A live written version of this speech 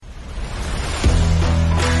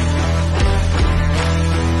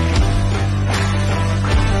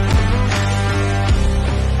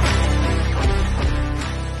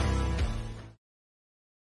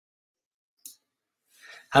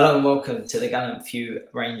Hello and welcome to the Gallant Few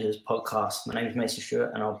Rangers podcast. My name is Mason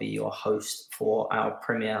Stewart and I'll be your host for our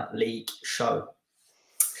Premier League show.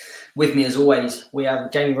 With me as always, we have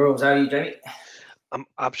Jamie Rolls. How are you, Jamie? I'm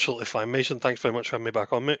absolutely fine, Mason. Thanks very much for having me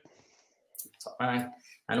back on, mate. And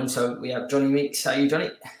also we have Johnny Meeks. How are you,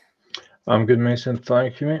 Johnny? I'm good, Mason.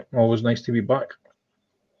 Thank you, mate. Always nice to be back.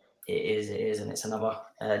 It is, and it's another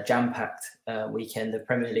jam-packed weekend of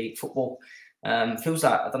Premier League football. Feels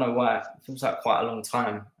like, I don't know why, it feels like quite a long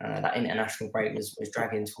time. That international break was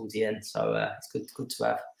dragging towards the end, so it's good to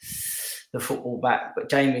have the football back. But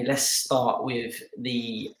Jamie, let's start with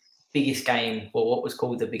the biggest game, or what was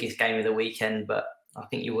called the biggest game of the weekend, but I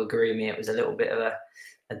think you will agree with me, it was a little bit of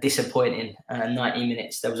a disappointing 90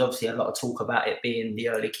 minutes. There was obviously a lot of talk about it being the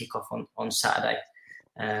early kickoff on Saturday,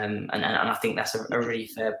 and I think that's a really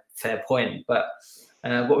fair point. But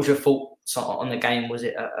what was your thoughts on the game? Was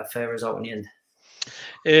it a fair result in the end?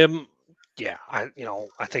 Yeah, I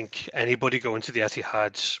think anybody going to the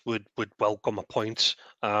Etihad would welcome a point.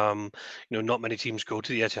 Not many teams go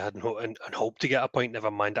to the Etihad and hope to get a point, never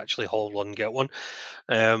mind actually hold one and get one.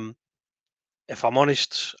 If I'm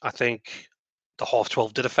honest, I think the half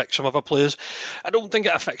 12 did affect some of our players. I don't think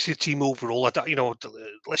it affects the team overall. Let's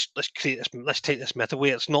take this myth away.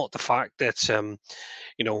 It's not the fact that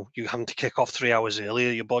you having to kick off 3 hours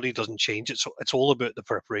earlier. Your body doesn't change. It's all about the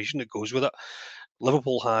preparation that goes with it.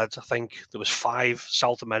 Liverpool had, I think, there was 5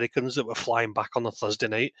 South Americans that were flying back on the Thursday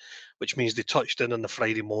night, which means they touched in on the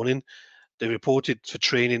Friday morning. They reported for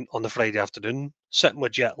training on the Friday afternoon, sitting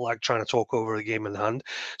with jet lag, trying to talk over a game in hand.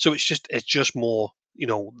 So it's just more,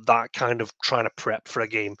 that kind of trying to prep for a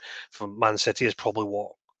game for Man City is probably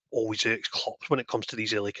what always irks Klopp when it comes to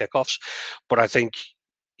these early kickoffs. But I think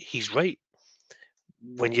he's right.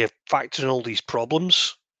 When you factor in all these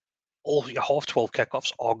problems, all your half 12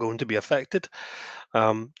 kickoffs are going to be affected.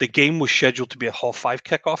 The game was scheduled to be a half 5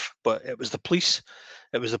 kickoff, but it was the police.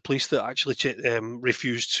 It was the police that actually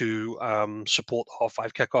refused to support the half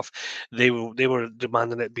 5 kickoff. They were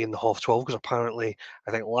demanding it being the half 12 because apparently,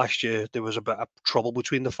 I think last year there was a bit of trouble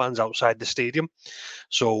between the fans outside the stadium.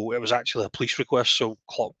 So it was actually a police request. So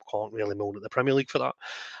Klopp can't really moan at the Premier League for that.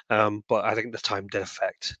 But I think the time did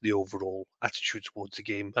affect the overall attitude towards the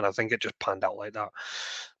game, and I think it just panned out like that.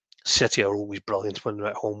 City are always brilliant when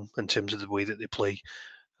they're at home in terms of the way that they play.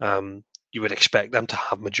 You would expect them to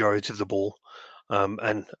have majority of the ball,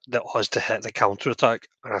 and that has to hit the counter attack,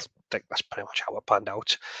 and I think that's pretty much how it panned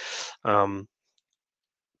out.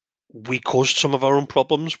 We caused some of our own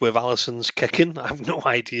problems with Alisson's kicking. I have no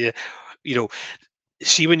idea.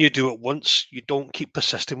 See, when you do it once, you don't keep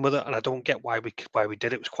persisting with it, and I don't get why we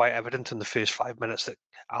did it. It was quite evident in the first 5 minutes that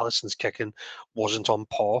Alisson's kicking wasn't on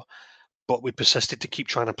par. But we persisted to keep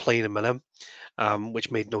trying to play him in him,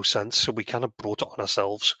 which made no sense. So we kind of brought it on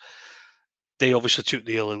ourselves. They obviously took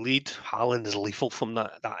the early lead. Haaland is lethal from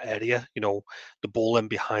that area. The ball in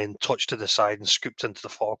behind, touched to the side and scooped into the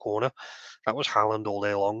far corner. That was Haaland all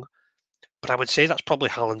day long. But I would say that's probably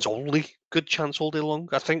Haaland's only good chance all day long.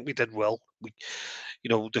 I think we did well. We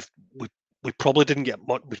probably didn't get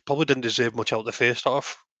much. We probably didn't deserve much out of the first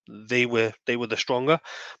half. They were the stronger,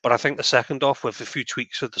 but I think the second half, with a few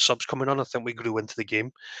tweaks of the subs coming on, I think we grew into the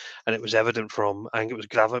game, and it was evident from, I think it was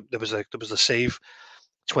There was a save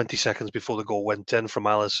 20 seconds before the goal went in from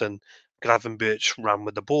Alisson. Gravenberch ran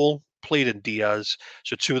with the ball, played in Diaz,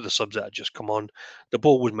 so 2 of the subs that had just come on. The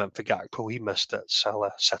ball was meant for Gakpo, he missed it.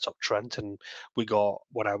 Salah set up Trent, and we got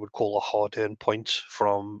what I would call a hard-earned point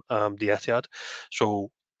from the Etihad. So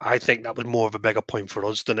I think that was more of a bigger point for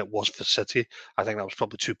us than it was for City. I think that was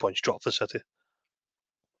probably 2 points dropped for City.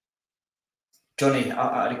 Johnny,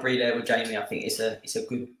 I'd agree there with Jamie. I think it's a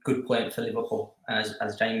good point for Liverpool.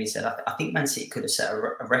 As Jamie said, I think Man City could have set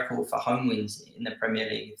a record for home wins in the Premier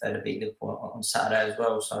League if they'd have beat Liverpool on Saturday as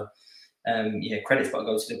well. So, credit's got to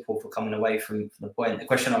go to Liverpool for coming away from the point. The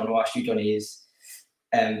question I want to ask you, Johnny, is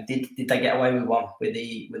did they get away with one with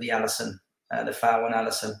the Alisson, the foul on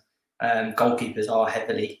Alisson? Goalkeepers are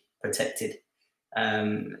heavily protected.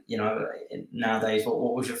 Nowadays,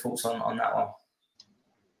 what was your thoughts on that one?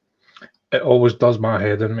 It always does my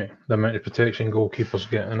head in, mate, the amount of protection goalkeepers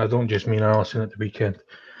get, and I don't just mean Alisson at the weekend.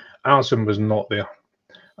 Alisson was not there.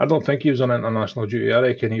 I don't think he was on international duty. I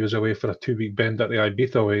reckon he was away for a 2-week bend at the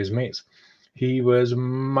Ibiza with his mates. He was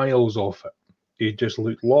miles off it. He just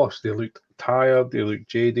looked lost. He looked tired. He looked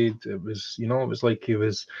jaded. It was like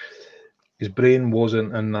his brain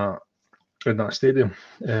wasn't in that stadium,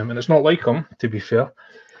 and it's not like him, to be fair.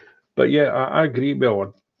 But yeah, I agree.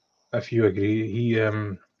 Well, if you agree,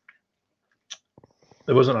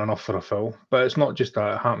 there wasn't enough for a foul. But it's not just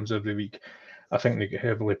that; it happens every week. I think they get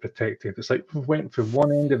heavily protected. It's like we went from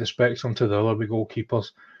one end of the spectrum to the other with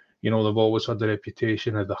goalkeepers. They've always had the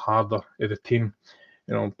reputation of the harder of the team.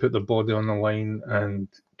 Put their body on the line and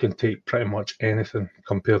can take pretty much anything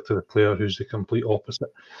compared to the player who's the complete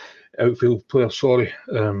opposite. Outfield player, sorry.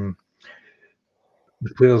 The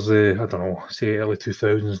players, I don't know, say early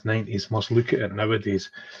 2000s, 90s, must look at it nowadays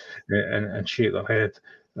and shake their head.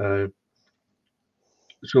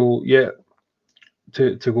 So, yeah,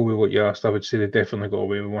 to go with what you asked, I would say they definitely got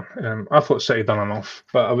away with one. I thought City done enough,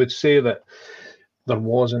 but I would say that there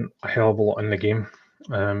wasn't a hell of a lot in the game.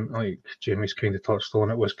 Like Jamie's kind of touched on,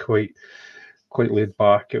 it was quite laid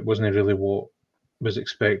back. It wasn't really what was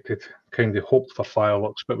expected. Kind of hoped for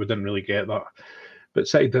fireworks, but we didn't really get that. But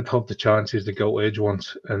City did have the chances, the gilt edge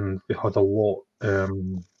ones, and they had a lot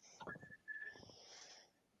in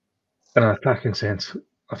an attacking sense.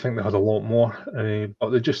 I think they had a lot more,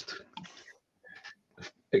 but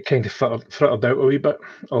it kind of frittered out a wee bit,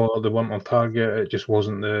 or they weren't on target. It just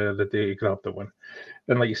wasn't the day to grab the win.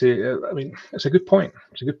 And like you say, I mean, it's a good point.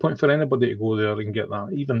 It's a good point for anybody to go there and get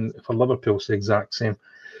that. Even for Liverpool, it's the exact same.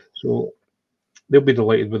 So they'll be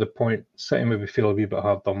delighted with the point. City maybe feel a wee bit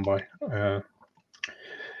hard done by.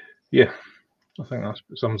 Yeah, I think that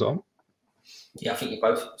sums it up. Yeah, I think you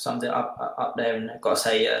both summed it up there, and I've got to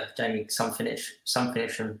say, Jamie, some finish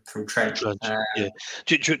from Trent. Yeah.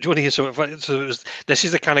 Do you want to hear something? So this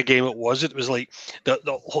is the kind of game it was. It was like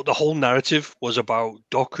the whole narrative was about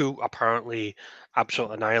Doku apparently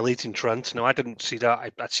absolutely annihilating Trent. Now, I didn't see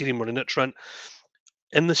that. I'd seen him running at Trent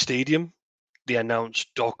in the stadium. They announced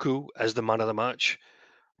Doku as the man of the match,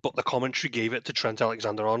 but the commentary gave it to Trent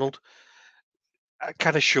Alexander-Arnold. It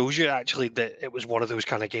kind of shows you actually that it was one of those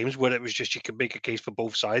kind of games where it was just you could make a case for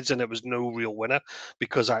both sides, and it was no real winner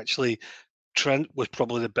because actually Trent was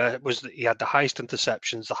probably the best. He had the highest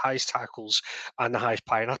interceptions, the highest tackles, and the highest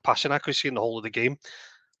passing accuracy in the whole of the game.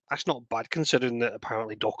 That's not bad considering that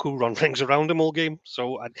apparently Doku run things around him all game.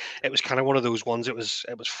 So it was kind of one of those ones. It was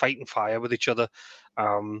fighting fire with each other.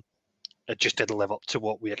 It just didn't live up to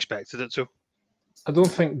what we expected it to. I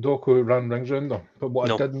don't think Doku ran rings around him, but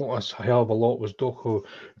what I did notice a hell of a lot was Doku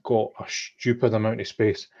got a stupid amount of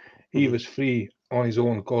space. He was free on his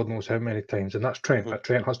own, God knows how many times, and that's Trent. But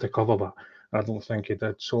Trent has to cover that. I don't think he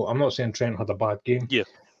did. So I'm not saying Trent had a bad game,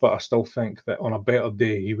 but I still think that on a better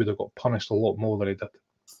day he would have got punished a lot more than he did.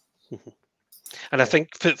 And I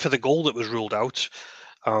think for the goal that was ruled out,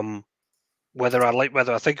 whether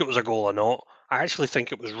I think it was a goal or not, I actually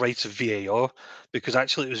think it was right of VAR because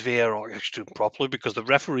actually it was VAR doing properly because the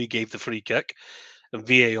referee gave the free kick and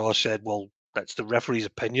VAR said, well, that's the referee's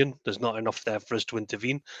opinion. There's not enough there for us to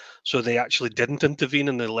intervene. So they actually didn't intervene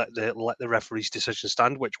and they let the referee's decision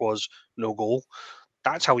stand, which was no goal.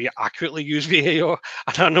 That's how you accurately use VAR.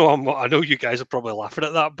 And I know you guys are probably laughing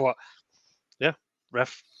at that, but yeah,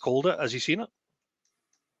 ref called it. Has he seen it?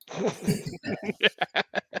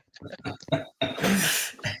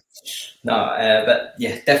 No, but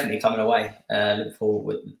yeah, definitely coming away Liverpool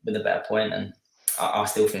with a better point, and I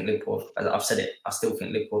still think Liverpool, as I've said it, I still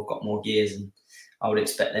think Liverpool have got more gears, and I would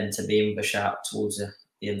expect them to be in the shout towards the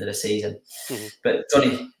end of the season. But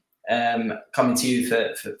Johnny, coming to you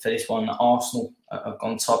for this one, Arsenal have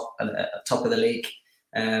gone top of the league.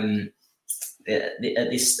 At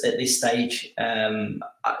this stage,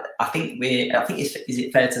 I think is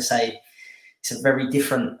it fair to say it's a very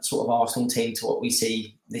different sort of Arsenal team to what we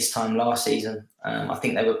see this time last season. I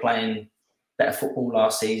think they were playing better football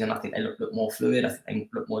last season. I think they looked more fluid. I think they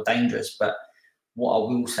looked more dangerous. But what I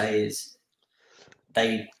will say is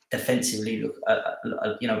they defensively look.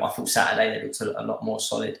 I thought Saturday they looked a lot more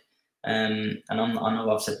solid. And I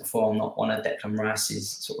know I've said before I'm not one of Declan Rice's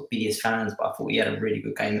sort of biggest fans, but I thought he had a really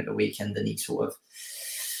good game at the weekend, and he sort of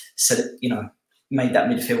made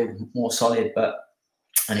that midfield more solid.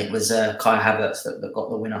 And it was Kai Havertz that got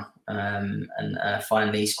the winner, and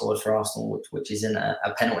finally scored for Arsenal, which isn't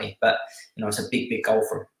a penalty, but it's a big goal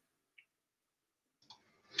for him.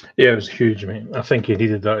 Yeah, it was huge, mate. I think he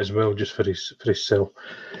needed that as well, just for his sell.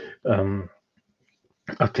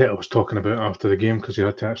 Arteta was talking about after the game because he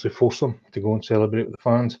had to actually force them to go and celebrate with the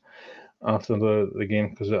fans after the game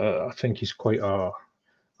because I think he's quite a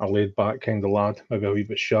laid back kind of lad, maybe a wee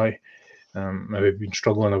bit shy. Maybe been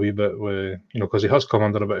struggling a wee bit with, because he has come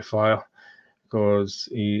under a bit of fire because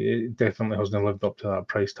he definitely hasn't lived up to that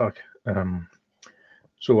price tag.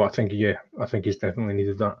 So I think he's definitely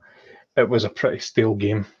needed that. It was a pretty stale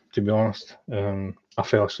game, to be honest. I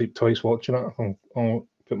fell asleep twice watching it. I'll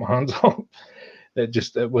put my hands up.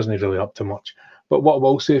 It wasn't really up to much. But what I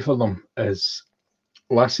will say for them is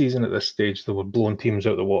last season at this stage, they were blowing teams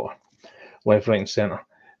out of the water, left, right and centre.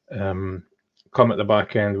 come at the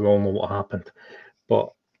back end. We all know what happened.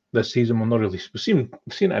 But this season, we're not really. We've seen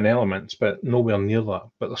it in elements, but nowhere near that.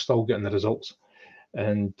 But they're still getting the results.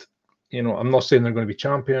 And I'm not saying they're going to be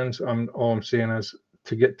champions. All I'm saying is,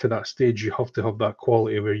 to get to that stage, you have to have that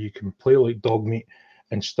quality where you can play like dog meat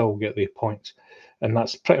and still get the points. And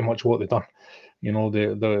that's pretty much what they've done.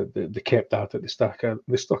 They kept at it, they stuck at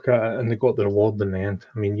it, and they got the reward in the end.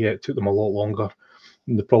 I mean, yeah, it took them a lot longer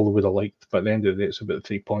than they probably would have liked, but at the end of the day, it's about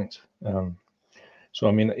 3 points. So,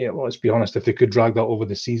 I mean, let's be honest, if they could drag that over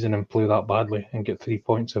the season and play that badly and get 3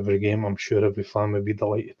 points every game, I'm sure every fan would be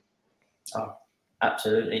delighted. Oh,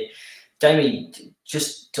 absolutely. Jamie,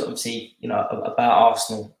 just to obviously, about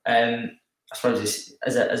Arsenal, I suppose it's,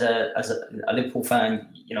 as a Liverpool fan,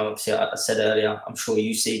 obviously I said earlier, I'm sure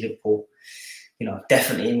you see Liverpool,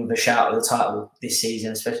 definitely in with a shout at the title this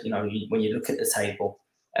season, especially, when you look at the table.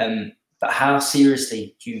 But how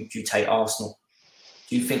seriously do you take Arsenal?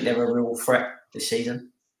 Do you think they're a real threat this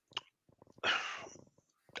season?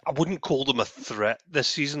 I wouldn't call them a threat this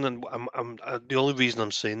season, and I'm the only reason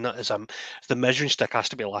I'm saying that is the measuring stick has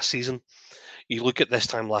to be last season. You look at this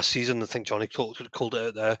time last season, I think Johnny called it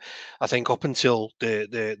out there. I think up until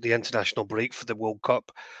the international break for the World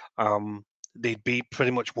Cup, they'd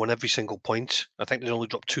pretty much won every single point. I think they only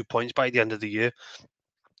dropped 2 points by the end of the year.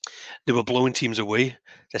 They were blowing teams away.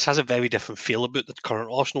 This has a very different feel about the current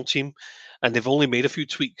Arsenal team, and they've only made a few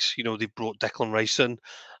tweaks. They've brought Declan Rice in,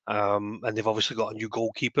 and they've obviously got a new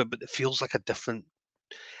goalkeeper, but it feels like a different.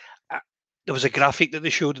 There was a graphic that they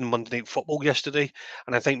showed in Monday Night Football yesterday,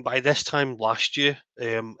 and I think by this time last year,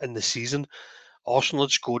 in the season, Arsenal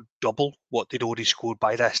had scored double what they'd already scored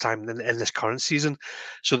by this time in this current season.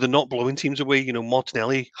 So they're not blowing teams away.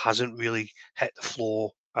 Martinelli hasn't really hit the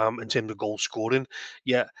floor in terms of goal scoring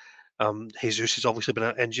yet. Jesus has obviously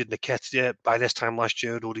been injured. Nketiah by this time last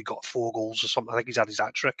year had already got 4 goals or something. I think he's had his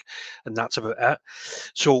hat trick, and that's about it.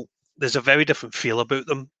 So there's a very different feel about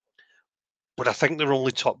them. But I think they're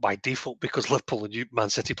only top by default because Liverpool and Man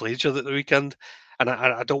City played each other at the weekend. And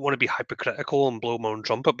I don't want to be hypercritical and blow my own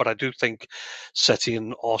trumpet, but I do think City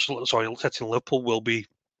and Liverpool will be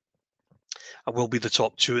the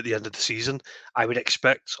top 2 at the end of the season. I would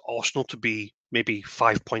expect Arsenal to be maybe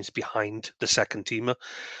 5 points behind the second teamer,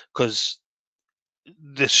 because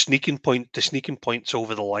the sneaking points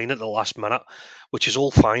over the line at the last minute, which is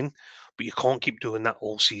all fine, but you can't keep doing that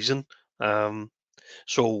all season.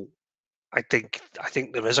 So I think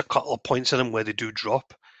there is a couple of points in them where they do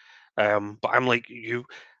drop. But I'm like you.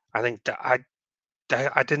 I think that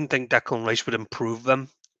I didn't think Declan Rice would improve them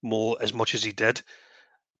as much as he did,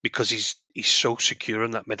 because he's so secure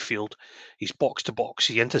in that midfield. He's box to box.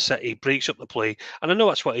 He intercepts. He breaks up the play, and I know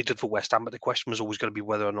that's what he did for West Ham. But the question was always going to be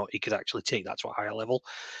whether or not he could actually take that to a higher level.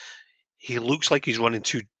 He looks like he's running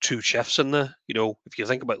two chefs in there. If you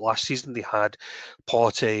think about last season, they had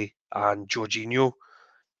Partey and Jorginho.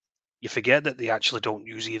 You forget that they actually don't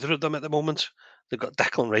use either of them at the moment. They've got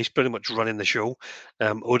Declan Rice pretty much running the show.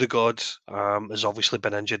 Odegaard has obviously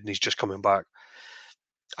been injured and he's just coming back.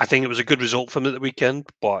 I think it was a good result for him at the weekend,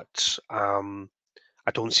 but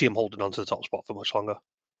I don't see him holding on to the top spot for much longer.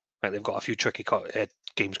 They've got a few tricky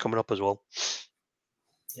games coming up as well.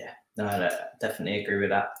 Yeah, no, I definitely agree with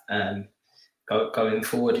that. Going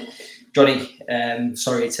forward, Johnny,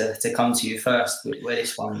 sorry to come to you first with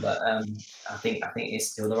this one, but I think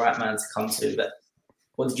it's still the right man to come to. But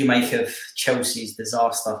what did you make of Chelsea's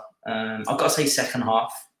disaster? I've got to say second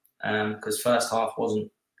half, because first half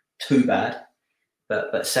wasn't too bad,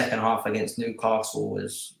 but second half against Newcastle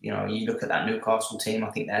was, you look at that Newcastle team,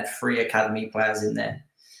 I think they had 3 academy players in there,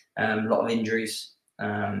 a lot of injuries,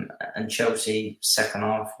 and Chelsea second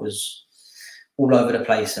half was all over the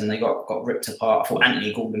place and they got ripped apart. I thought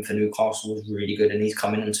Anthony Gordon for Newcastle was really good, and he's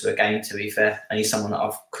coming into a game, to be fair, and he's someone that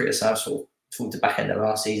I've criticised towards the back end of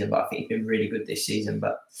last season, but I think he's been really good this season.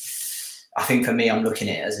 But I think for me, I'm looking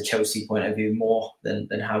at it as a Chelsea point of view more than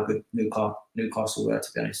how good Newcastle were,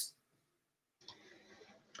 to be honest.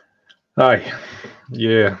 Aye,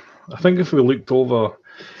 yeah. I think if we looked over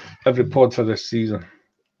every pod for this season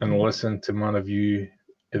and listened to my review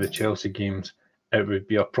of the Chelsea games, it would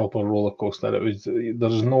be a proper roller coaster. There is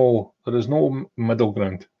no middle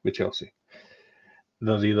ground with Chelsea.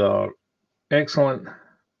 There's either excellent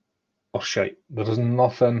or shite. There is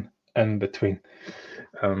nothing in between.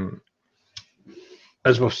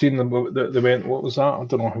 As we've seen, they went. What was that? I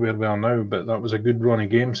don't know where we are now, but that was a good run of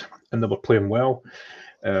games, and they were playing well.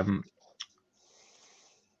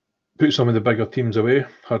 Put some of the bigger teams away.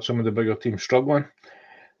 Had some of the bigger teams struggling.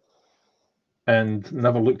 And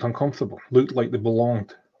never looked uncomfortable. Looked like they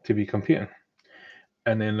belonged to be competing.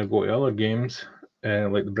 And then they go to other games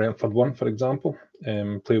like the Brentford one, for example,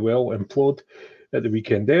 play well, implode at the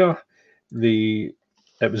weekend there.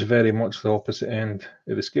 It was very much the opposite end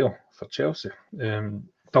of the scale for Chelsea.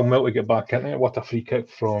 Done well to get back into it. What a free kick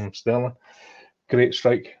from Sterling. Great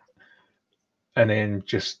strike. And then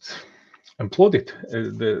just imploded.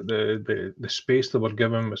 The space they were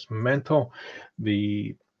given was mental.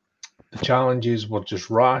 The challenges were just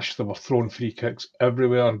rash. They were throwing free kicks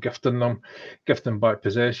everywhere, gifting back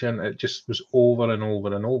possession. It just was over and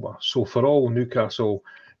over and over. So for all Newcastle,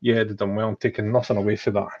 yeah, they done well. I'm taking nothing away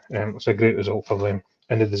from that. It's a great result for them,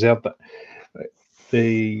 and they deserved it.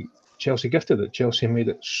 The Chelsea gifted it. Chelsea made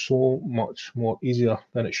it so much more easier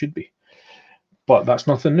than it should be. But that's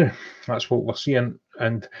nothing new. That's what we're seeing.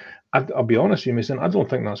 And I'll be honest with you, Mason, I don't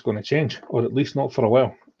think that's going to change, or at least not for a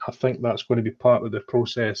while. I think that's going to be part of the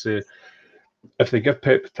process. If they give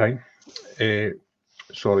Pep the time,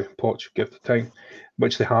 Poch give the time,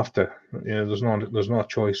 which they have to. There's no a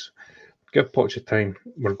choice. Give Poch the time.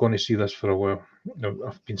 We're going to see this for a while.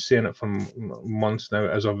 I've been saying it for months now.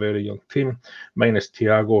 As a very young team, minus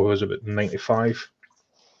Thiago, who's about 95.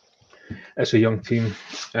 It's a young team,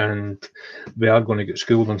 and they are going to get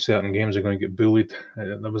schooled in certain games. They're going to get bullied.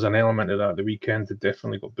 There was an element of that the weekend. They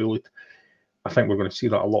definitely got bullied. I think we're going to see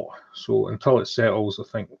that a lot. So until it settles, I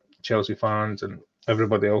think Chelsea fans and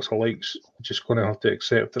everybody else alikes just going to have to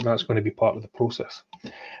accept that that's going to be part of the process.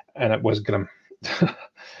 And it was grim.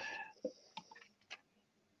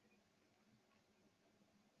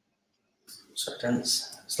 So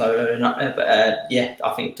dense, slow loading up there, but yeah,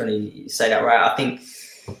 I think Johnny, you say that right. I think,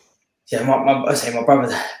 yeah, my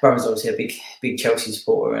brother's obviously a big Chelsea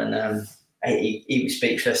supporter, and he was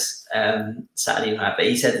speechless Saturday night. But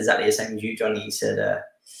he said exactly the same as you, Johnny. He said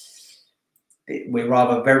we're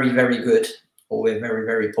rather very, very good, or we're very,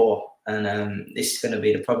 very poor, and this is going to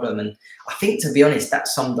be the problem. And I think, to be honest, that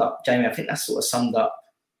summed up, Jamie. I think that sort of summed up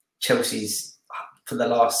Chelsea's. For the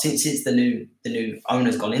last since the new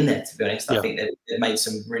owner's gone in there, to be honest, I think they've made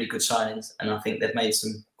some really good signings, and I think they've made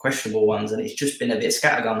some questionable ones, and it's just been a bit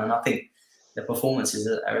scattergun. And I think the performances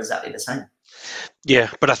are exactly the same. Yeah,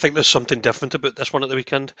 but I think there's something different about this one at the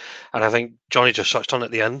weekend, and I think Johnny just touched on it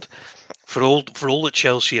at the end. For all that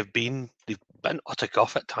Chelsea have been, they've been utter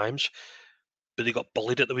guff at times, but they got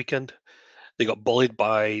bullied at the weekend. They got overrode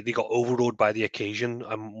by the occasion.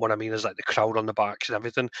 And what I mean is like the crowd on the backs and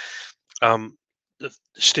everything.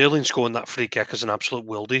 Sterling scoring that free kick is an absolute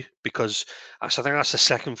wildy, because I think that's the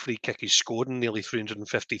second free kick he's scored in nearly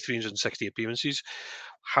 360 appearances.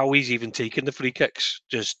 How he's even taking the free kicks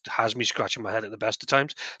just has me scratching my head at the best of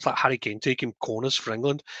times. It's like Harry Kane taking corners for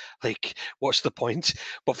England. Like, what's the point?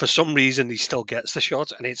 But for some reason, he still gets the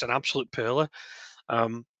shots, and it's an absolute pearler.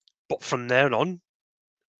 But from there on,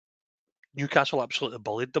 Newcastle absolutely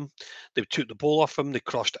bullied them. They took the ball off them. They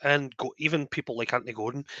crossed in. Even people like Anthony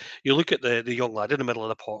Gordon. You look at the young lad in the middle of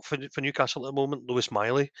the park for Newcastle at the moment, Lewis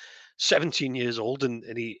Miley, 17 years old,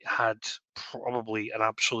 and he had probably an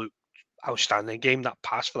absolute outstanding game. That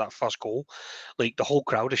pass for that first goal, like the whole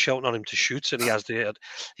crowd is shouting on him to shoot, and he has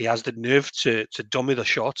the nerve to dummy the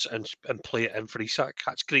shots and play it in for Isak.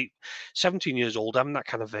 That's great. 17 years old, having that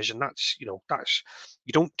kind of vision. That's you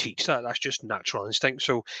don't teach that. That's just natural instinct.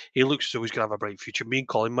 So he looks as though he's going to have a bright future. Me and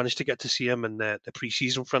Colin managed to get to see him in the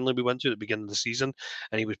pre-season friendly we went to at the beginning of the season,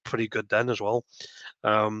 and he was pretty good then as well.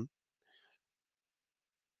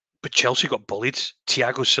 But Chelsea got bullied.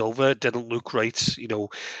 Thiago Silva didn't look right,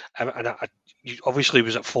 and obviously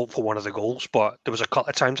was at fault for one of the goals, but there was a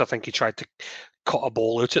couple of times I think he tried to cut a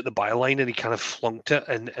ball out at the byline and he kind of flunked it,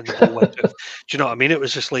 and the ball went out. Do you know what I mean? It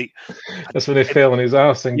was just like... That's when he fell on his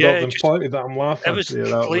ass and got them pointed at him laughing.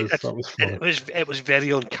 It was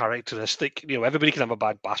very uncharacteristic. Everybody can have a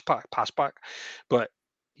bad pass back, but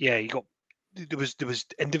yeah, there was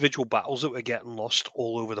individual battles that were getting lost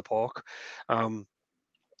all over the park.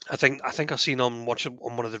 I think I seen on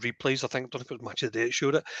one of the replays. I don't know if it was Match of the Day it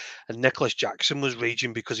showed it, and Nicholas Jackson was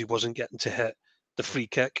raging because he wasn't getting to hit the free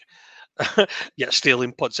kick. Yet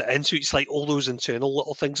Sterling puts it in. So it's like all those internal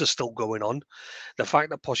little things are still going on. The fact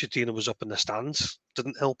that Pochettino was up in the stands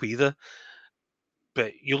didn't help either.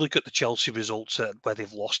 But you look at the Chelsea results where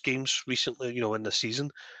they've lost games recently, in the season.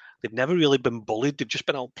 They've never really been bullied. They've just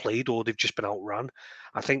been outplayed or they've just been outrun.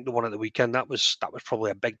 I think the one at the weekend, that was probably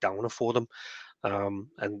a big downer for them.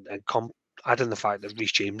 Add in the fact that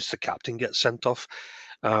Reece James, the captain, gets sent off.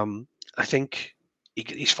 I think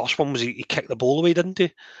his first one was he kicked the ball away, didn't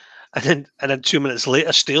he? And then 2 minutes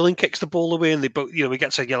later, Sterling kicks the ball away, and he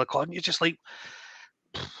gets a yellow card. And you're just like,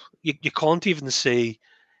 you can't even say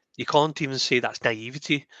that's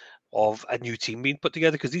naivety of a new team being put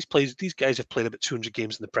together, because these guys have played about 200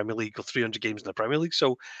 games in the Premier League or 300 games in the Premier League.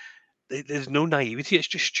 So there's no naivety. It's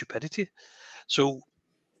just stupidity. So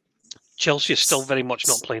Chelsea is still very much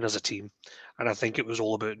not playing as a team. And I think it was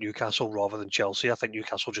all about Newcastle rather than Chelsea. I think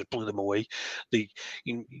Newcastle just blew them away.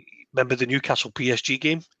 Remember the Newcastle PSG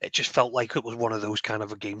game? It just felt like it was one of those kind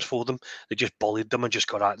of games for them. They just bullied them and just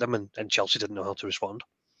got at them, and Chelsea didn't know how to respond.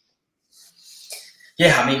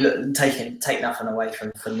 Yeah, I mean, look, take nothing away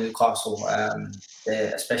from Newcastle,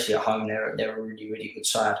 especially at home. They're a really, really good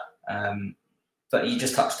side. But you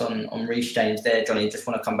just touched on Reece James there, Johnny. Just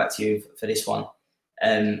want to come back to you for this one.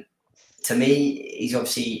 To me, he's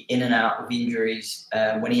obviously in and out of injuries.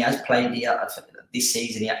 When he has played this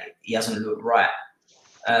season, he hasn't looked right.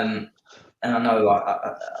 And I know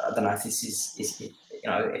I don't know if this is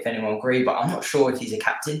if anyone agree, but I'm not sure if he's a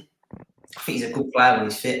captain. I think he's a good player when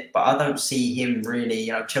he's fit, but I don't see him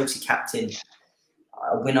really. Chelsea captain,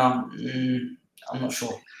 a winner. I'm not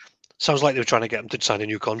sure. Sounds like they were trying to get him to sign a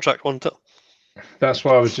new contract, wasn't it? That's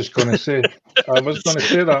what I was just going to say. I was going to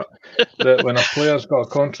say that when a player's got a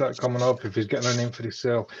contract coming up, if he's getting a name for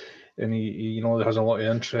himself, and he has a lot of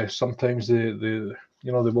interest, sometimes they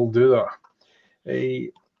will do that.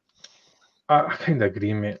 I kind of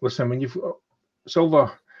agree, mate. Listen, when you've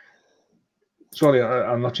Silva, sorry,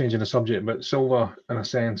 I'm not changing the subject, but Silva, in a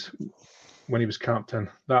sense, when he was captain,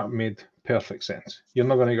 that made perfect sense. You're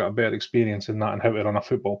not going to get a better experience in that and how to run a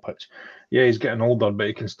football pitch. Yeah, he's getting older, but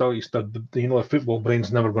he can still, the football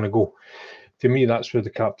brain's never going to go. To me, that's where the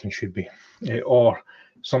captain should be, or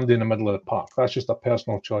somebody in the middle of the park. That's just a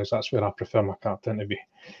personal choice. That's where I prefer my captain to be.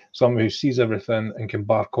 Somebody who sees everything and can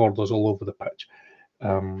bar corridors all over the pitch.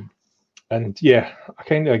 And yeah, I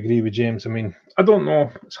kind of agree with James. I mean, I don't know.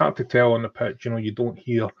 It's hard to tell on the pitch. You don't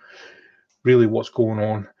hear really what's going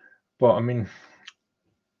on. But I mean,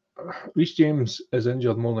 Reece James is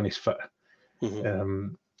injured more than he's fit.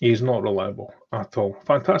 Mm-hmm. He's not reliable at all.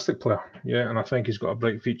 Fantastic player, yeah, and I think he's got a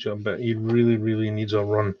bright future, but he really, really needs a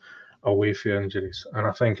run away from injuries. And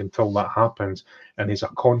I think until that happens, and he's a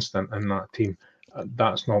constant in that team,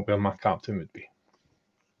 that's not where my captain would be.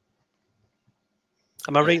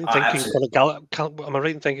 Am I right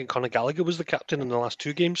in thinking Conor Gallagher was the captain in the last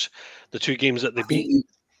two games? The two games that they beat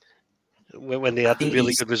when they had the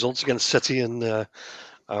really good results against City and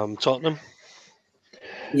Tottenham?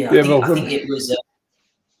 Yeah, I think it was.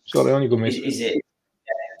 Sorry, on you go, mate. Is it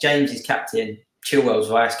James is captain, Chilwell's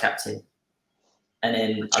vice captain, and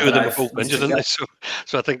then two of them are both injured, didn't they?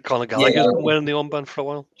 So I think Conor Gallagher's been wearing the armband for a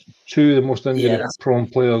while. Two of the most injury-prone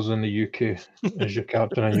players in the UK is your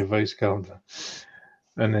captain and your vice captain.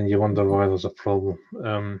 And then you wonder why there's a problem.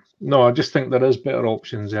 No, I just think there is better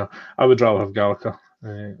options there. I would rather have Gallagher,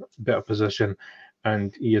 better position,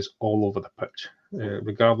 and he is all over the pitch.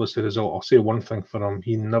 Regardless of the result, I'll say one thing for him: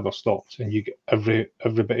 he never stops, and you get every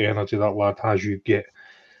bit of energy that lad has. You get.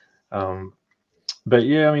 But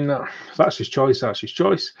yeah, I mean, if that's his choice. That's his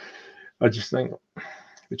choice. I just think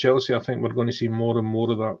with Chelsea, I think we're going to see more and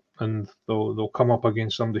more of that, and they'll come up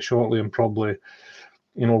against somebody shortly and probably,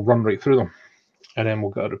 run right through them. And then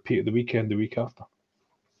we'll get a repeat of the weekend, the week after.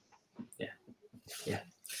 Yeah.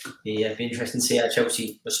 It'd be interesting to see how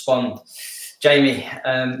Chelsea respond. Jamie,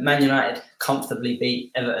 Man United comfortably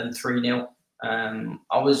beat Everton 3-0.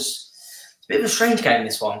 It's a bit of a strange game,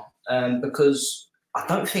 this one, because I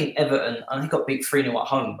don't think Everton only got beat 3-0 at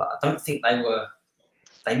home, but I don't think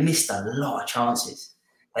they missed a lot of chances.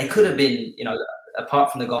 They could have been,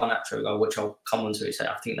 apart from the Garnacho goal, which I'll come on to, so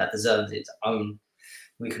I think that deserves its own.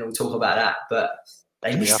 We can all talk about that, but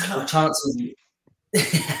they missed a lot of chances.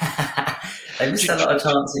 They missed a lot of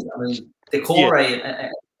chances. I mean, Decore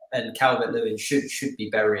and Calvert-Lewin should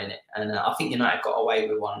be burying it, and I think United got away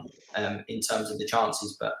with one in terms of the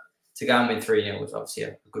chances. But to go and win 3-0 was obviously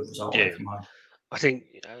a good result away from home. I think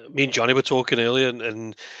me and Johnny were talking earlier,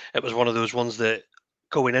 and it was one of those ones that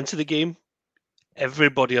going into the game,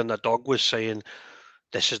 everybody on the dog was saying,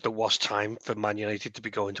 this is the worst time for Man United to be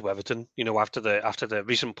going to Everton. After the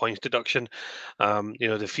recent points deduction,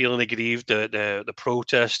 the feeling aggrieved, the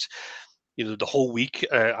protest, the whole week.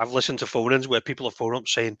 I've listened to phone-ins where people are phoning up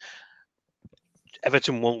saying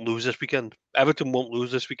Everton won't lose this weekend. Everton won't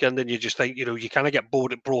lose this weekend, and you just think, you kind of get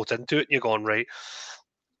brought into it, and you're going, right,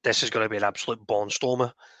 this is going to be an absolute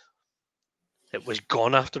barnstormer. It was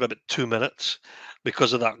gone after about 2 minutes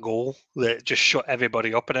because of that goal that just shut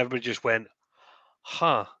everybody up, and everybody just went,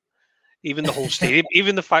 even the whole stadium,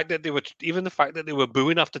 even the fact that they were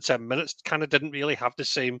booing after 10 minutes kind of didn't really have the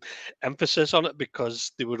same emphasis on it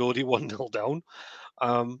because they were already 1-0 down.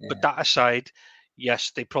 But that aside,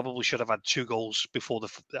 yes, they probably should have had 2 goals before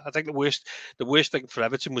I think the worst thing for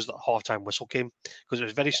Everton was that half-time whistle came because it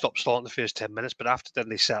was very stop-start in the first 10 minutes. But after then,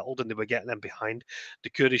 they settled and they were getting them behind.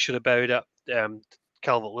 The Curry should have buried it.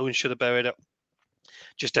 Calvert-Lewin should have buried it.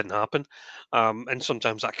 Just didn't happen. And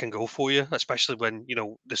sometimes that can go for you, especially when,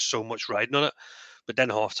 there's so much riding on it. But then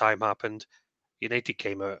half-time happened. United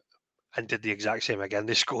came out and did the exact same again.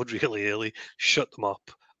 They scored really early, shut them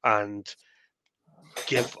up, and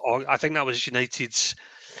I think that was United's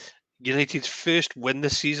first win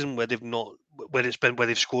this season where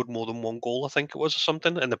they've scored more than one goal, I think it was, or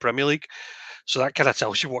something, in the Premier League. So that kind of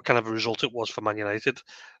tells you what kind of a result it was for Man United.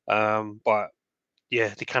 But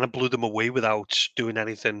yeah, they kind of blew them away without doing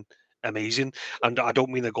anything amazing. And I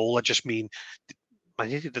don't mean the goal, I just mean Man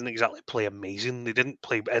United didn't exactly play amazing. They didn't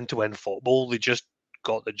play end-to-end football. They just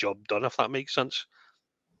got the job done, if that makes sense.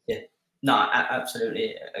 Yeah, no, I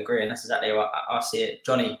absolutely agree. And that's exactly how I see it.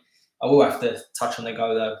 Johnny, I will have to touch on the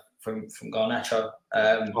goal, though, from Garnacho.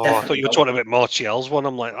 I thought you were talking about Martial's one.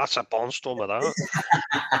 I'm like, that's a barnstormer, that.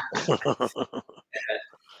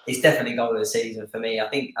 It's definitely goal of the season for me. I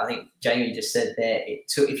think Jamie just said there.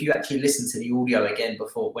 If you actually listen to the audio again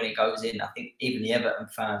before when it goes in, I think even the Everton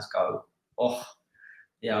fans go, "Oh,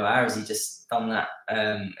 how has he just done that?"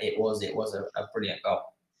 It was a brilliant goal.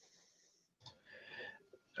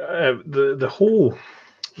 The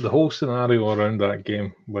whole scenario around that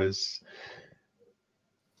game was.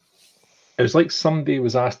 It was like somebody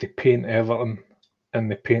was asked to paint Everton, and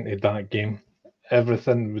they painted that game.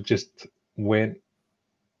 Everything just went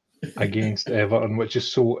against Everton, which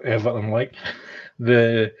is so Everton-like.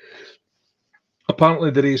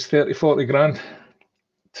 Apparently they raised 30-40 grand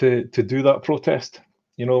to do that protest.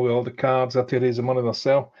 With all the cards, had to raise the money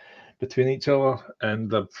themselves between each other, and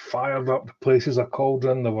they fired up the places a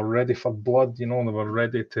cauldron. They were ready for blood, they were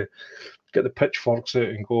ready to get the pitchforks out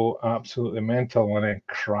and go absolutely mental, and then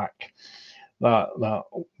crack. That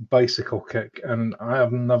bicycle kick, and I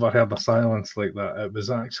have never heard a silence like that. It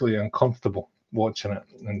was actually uncomfortable watching it,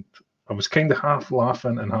 and I was kind of half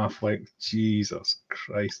laughing and half like, Jesus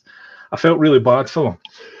Christ. I felt really bad for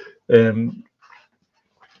them,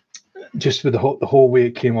 just with the whole way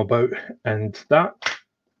it came about, and that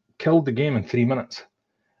killed the game in 3 minutes.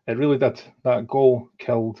 It really did. That goal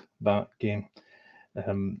killed that game.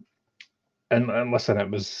 And listen,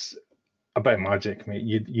 it was a bit of magic, mate.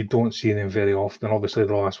 You don't see them very often. Obviously,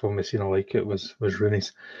 the last one we seen like it was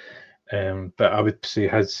Rooney's. But I would say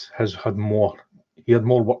his had more. He had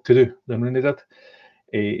more work to do than Rooney did.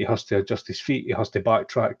 He has to adjust his feet. He has to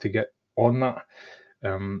backtrack to get on that.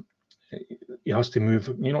 He has to move.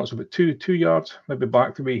 It's about two yards, maybe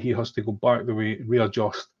back the way. He has to go back the way,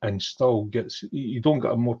 readjust, and still gets. You don't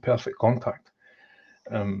get a more perfect contact.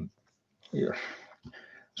 Yeah.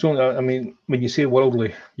 So, I mean, when you say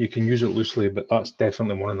worldly, you can use it loosely, but that's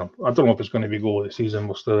definitely one of them. I don't know if it's going to be goal of the season.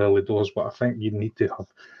 We're still early doors, but I think you need to have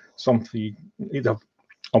something. You need to have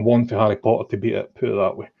a one for Harry Potter to beat it, put it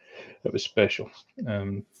that way. It was special.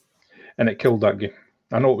 And it killed that game.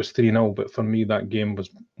 I know it was 3-0, but for me, that game was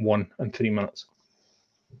won in 3 minutes.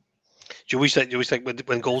 Do you always think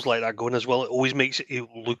when goals like that go in as well, it always makes it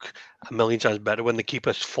look a million times better when the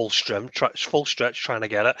keeper's full stretch trying to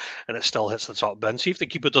get it, and it still hits the top bin. See if the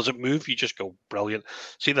keeper doesn't move, you just go brilliant.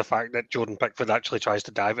 See the fact that Jordan Pickford actually tries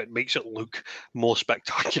to dive it makes it look more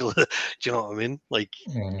spectacular. Do you know what I mean? Like,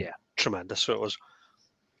 yeah, tremendous. So it was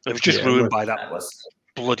just ruined by that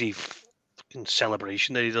bloody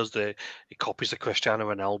celebration that he does. He copies the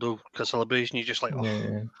Cristiano Ronaldo celebration. You're just like,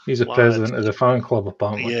 yeah. He's a president of the fan club,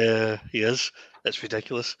 apparently. Yeah, he is. It's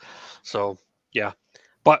ridiculous. So yeah,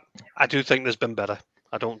 but I do think there's been better.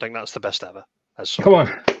 I don't think that's the best ever. Come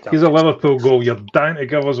on, he's a Liverpool goal. You're dying to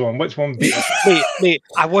give us one. Which one beat it? Mate,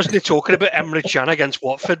 I wasn't talking about Emre Can against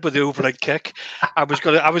Watford with the overhead kick. I was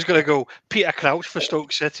gonna go Peter Crouch for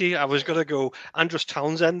Stoke City. I was gonna go Andros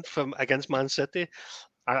Townsend against Man City.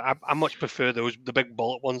 I much prefer the big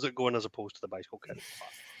bullet ones that go in as opposed to the bicycle kick.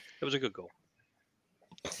 It was a good goal.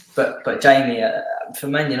 But Jamie, for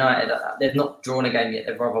Man United, they've not drawn a game yet.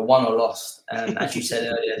 They've either won or lost. As you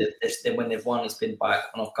said earlier, when they've won, it's been by a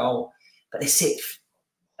one-off goal. But they're sixth.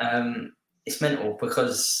 It's mental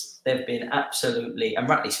because they've been absolutely, and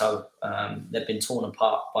rightly so, they've been torn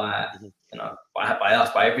apart by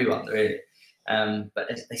us, by everyone really. But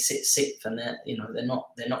they sit sixth, and they're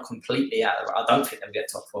not completely out of it. I don't think they'll get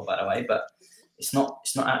top four, by the way, but it's not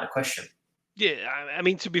out of the question. Yeah, I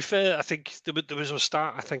mean, to be fair, I think there was a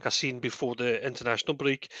stat I think I seen before the international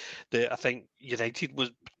break that I think United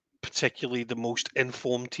was particularly the most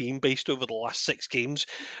informed team based over the last 6 games,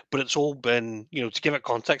 but it's all been, to give it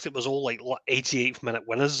context, it was all like 88th minute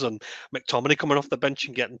winners and McTominay coming off the bench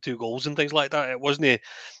and getting 2 goals and things like that. It wasn't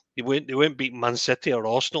they weren't beating Man City or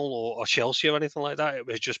Arsenal or Chelsea or anything like that. It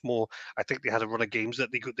was just more, I think they had a run of games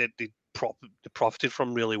that they profited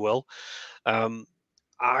from really well.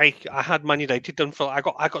 I had Man United done for. I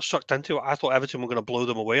got sucked into it. I thought Everton were going to blow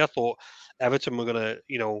them away. I thought Everton were going to,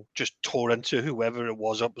 just tore into whoever it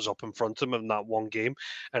was up in front of them in that one game,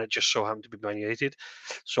 and it just so happened to be Man United.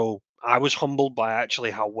 So I was humbled by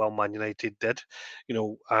actually how well Man United did.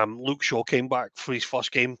 Luke Shaw came back for his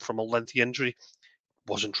first game from a lengthy injury,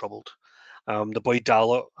 wasn't troubled. The boy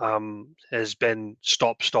Dalot has been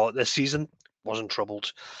stop-start this season, wasn't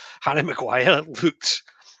troubled. Harry Maguire looked,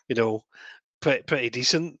 pretty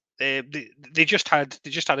decent. They just had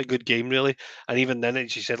a good game really, and even then,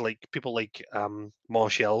 as you said, like people like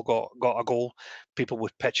Martial got a goal. People were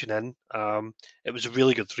pitching in. It was a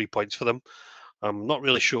really good 3 points for them. I'm not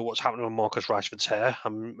really sure what's happening with Marcus Rashford's hair. I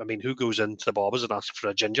mean, who goes into the barbers and asks for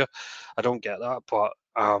a ginger? I don't get that, but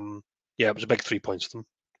yeah, it was a big 3 points for them.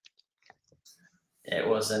 It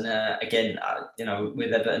was, and again,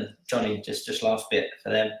 with Everton, Johnny, just last bit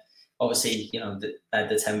for them. Obviously, they had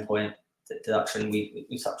the 10-point deduction. We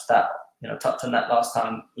touched on that last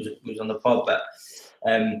time was on the pod. But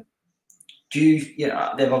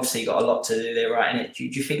they've obviously got a lot to do. They're right in it. Do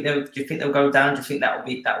you think they'll go down? Do you think that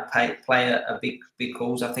will play a big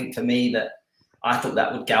cause? I think for me I thought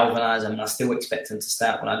that would galvanise them, and I still expect them to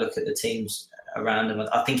start. When I look at the teams around them,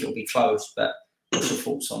 I think it will be close. But what's your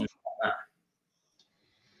thoughts on that?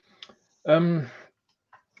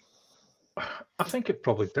 I think it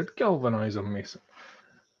probably did galvanise them, Mason.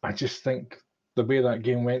 I just think the way that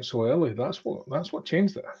game went so early, that's what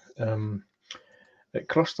changed it. It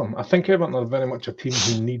crushed them. I think Everton are very much a team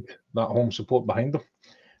who need that home support behind them,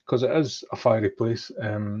 because it is a fiery place,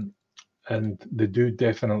 and they do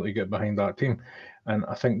definitely get behind that team, and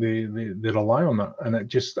I think they rely on that. And it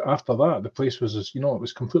just, after that, the place was it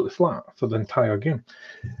was completely flat for the entire game.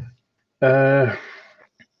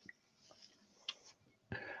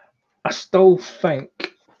 I still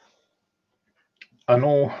think, I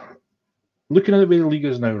know, looking at the way the league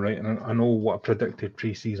is now, right, and I know what I predicted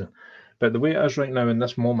pre-season, but the way it is right now in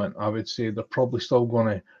this moment, I would say they're probably still going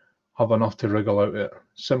to have enough to wriggle out it,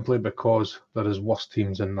 simply because there is worse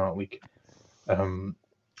teams in that league.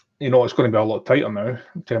 It's going to be a lot tighter now.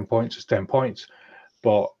 10 points is 10 points,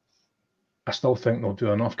 but I still think they'll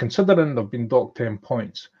do enough. Considering they've been docked 10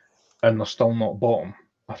 points and they're still not bottom,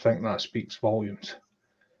 I think that speaks volumes.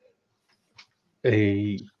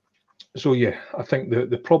 So yeah, I think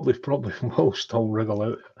they probably will still wriggle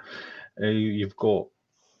out. You've got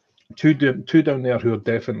two down there who are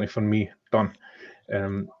definitely, for me, done.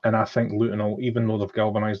 And I think Luton, even though they've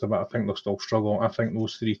galvanised a bit, I think they'll still struggle. I think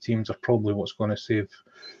those three teams are probably what's going to save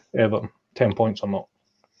Everton, 10 points or not.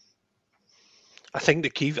 I think the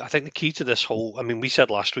key to this whole, I mean, we said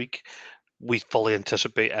last week we fully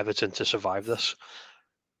anticipate Everton to survive this,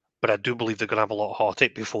 but I do believe they're going to have a lot of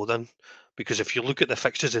heartache before then, because if you look at the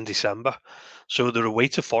fixtures in December, so they're away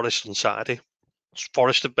to Forest on Saturday.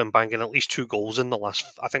 Forest have been banging at least 2 goals in the last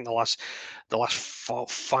 5 out of the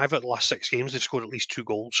last 6 games. They've scored at least 2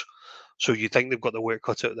 goals. So you think they've got the work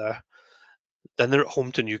cut out there. Then they're at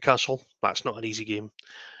home to Newcastle. That's not an easy game.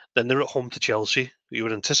 Then they're at home to Chelsea. You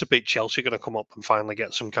would anticipate Chelsea going to come up and finally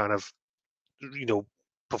get some kind of,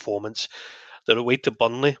 performance. They're away to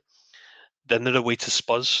Burnley. Then they're away to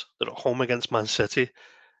Spurs. They're at home against Man City.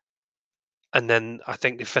 And then I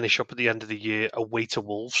think they finish up at the end of the year away to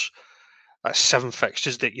Wolves. That's 7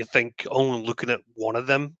 fixtures that you think, only looking at one of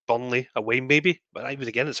them, Burnley, away maybe, but even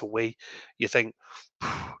again, it's away. You think,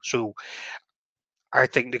 so I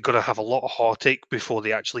think they're going to have a lot of heartache before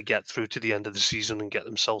they actually get through to the end of the season and get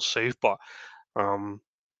themselves safe. But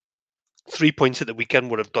 3 points at the weekend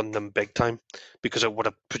would have done them big time, because it would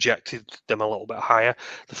have projected them a little bit higher.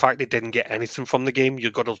 The fact they didn't get anything from the game,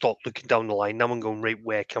 you've got to start looking down the line now and going, right,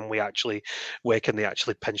 where can they actually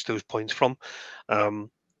pinch those points from?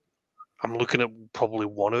 I'm looking at probably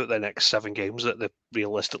one out of the next 7 games that they're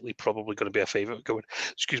realistically probably going to be a favourite going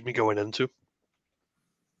into.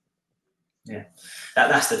 Yeah,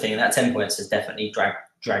 that's the thing. That 10 points has definitely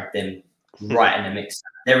dragged them right in the mix.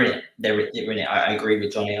 They're in it. They're in it. I agree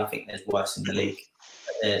with Johnny. I think there's worse in the league.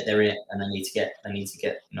 They're in it, and they need to get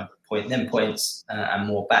points and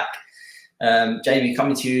more back. Jamie,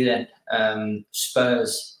 coming to you then.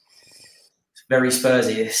 Spurs, very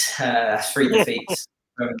Spursy. That's 3 defeats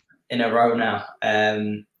in a row now.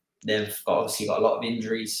 They've obviously got a lot of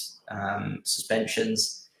injuries,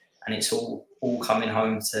 suspensions, and it's all coming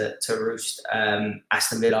home to roost.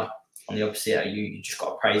 Aston Villa on the opposite, you just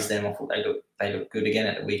got to praise them. I thought they look good again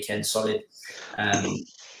at the weekend, solid.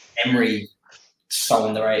 Emery, so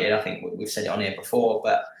underrated. I think we've said it on here before,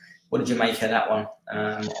 but what did you make of that one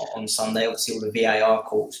on Sunday? Obviously, all the VAR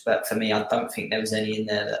calls, but for me, I don't think there was any in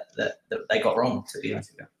there that they got wrong, to be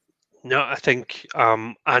honest with you. No, I think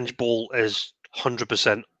Ange Ball is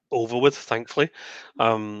 100% over with, thankfully.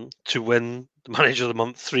 To win the Manager of the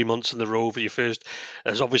Month 3 months in a row for your first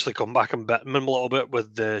has obviously come back and bitten him a little bit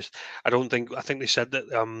with the. I think they said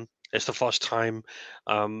that it's the first time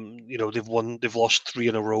they've lost 3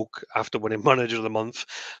 in a row after winning Manager of the Month,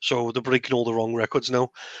 so they're breaking all the wrong records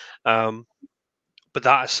now. But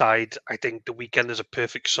that aside, I think the weekend is a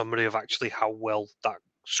perfect summary of actually how well that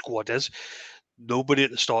squad is. Nobody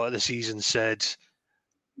at the start of the season said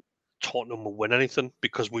Tottenham will win anything,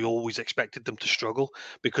 because we always expected them to struggle,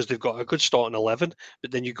 because they've got a good starting 11,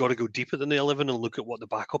 but then you've got to go deeper than the 11 and look at what the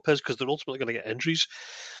backup is, because they're ultimately going to get injuries.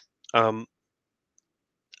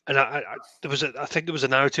 And I think there was a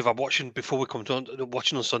narrative I'm watching before we come to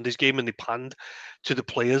watching on Sunday's game, and they panned to the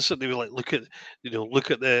players, and they were like, look at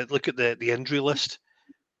the injury list.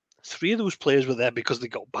 3 of those players were there because they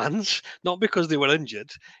got bans, not because they were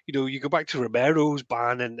injured. You go back to Romero's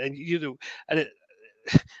ban, and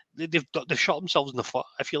they've shot themselves in the foot.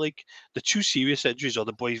 I feel like the 2 serious injuries are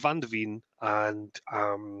the boys Van de Ven and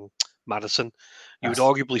Maddison. You would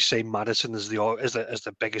arguably say Maddison is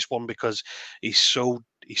the biggest one, because he's so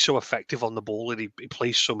effective on the ball, and he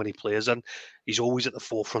plays so many players, and he's always at the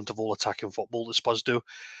forefront of all attacking football that Spurs do.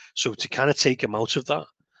 So to kind of take him out of that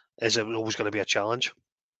is always going to be a challenge.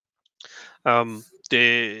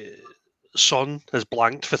 The Son has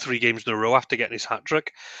blanked for 3 games in a row after getting his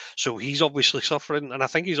hat-trick, so he's obviously suffering, and I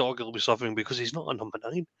think he's arguably suffering because he's not a number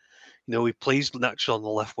 9. He plays naturally on the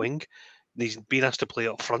left wing, and he's been asked to play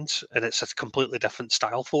up front, and it's a completely different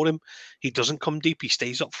style for him. He doesn't come deep, he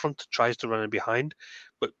stays up front, tries to run in behind,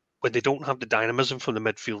 but when they don't have the dynamism from the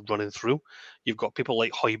midfield running through, you've got people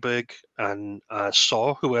like Højbjerg and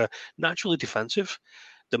Saw, who are naturally defensive.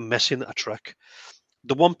 They're missing a trick.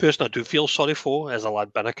 The one person I do feel sorry for is a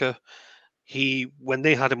lad Benneker. When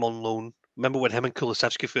they had him on loan, remember when him and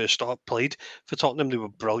Kulusevski first played for Tottenham, they were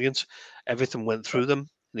brilliant. Everything went through them,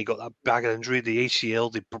 and he got that bag of injury, the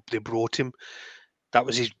ACL. They brought him. That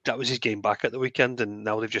was his game back at the weekend, and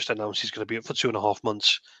now they've just announced he's going to be out for 2.5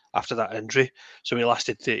 months after that injury. So he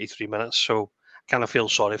lasted 33 minutes. So I kind of feel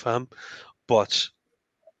sorry for him. But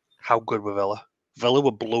how good were Villa? Villa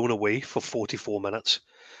were blown away for 44 minutes.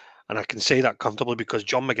 And I can say that comfortably because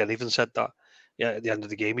John McGinn even said that at the end of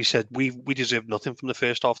the game. He said, we deserved nothing from the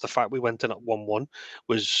first half. The fact we went in at 1-1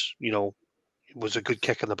 was, was a good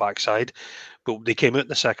kick in the backside. But they came out in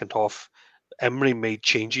the second half. Emery made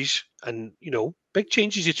changes, and, big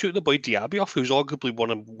changes. He took the boy Diaby off, who's arguably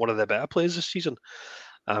one of the better players this season,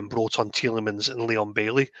 and brought on Tielemans and Leon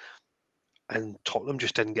Bailey. And Tottenham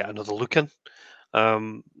just didn't get another look in.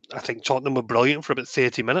 I think Tottenham were brilliant for about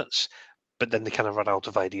 30 minutes. But then they kind of ran out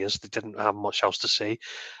of ideas. They didn't have much else to say.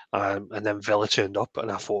 And then Villa turned up,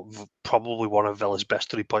 and I thought probably one of Villa's best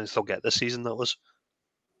 3 points they'll get this season, that was.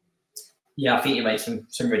 Yeah, I think you made some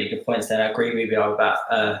really good points there. I agree with you about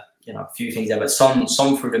a few things there. But Son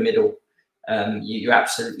through the middle, you're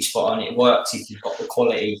absolutely spot on. It works if you've got the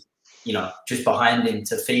quality, just behind him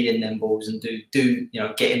to feed in them balls and do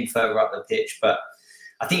get him further up the pitch. But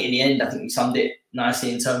I think in the end, I think we summed it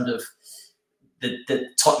nicely in terms of the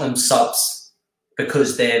Tottenham subs,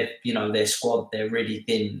 because their squad, they're really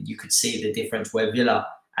thin. You could see the difference where Villa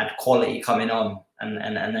had quality coming on, and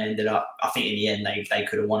they ended up, I think in the end they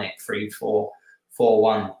could have won it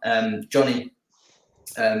 3-4-1. Johnny,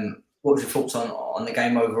 what was your thoughts on the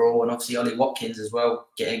game overall, and obviously Ollie Watkins as well,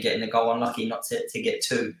 getting the goal, unlucky not to get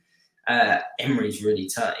 2. Emery's really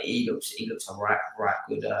turned. He looks a right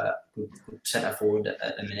good centre forward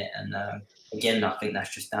at the minute, and again, I think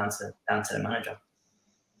that's just down to the manager.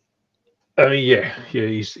 I mean,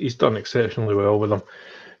 he's done exceptionally well with them.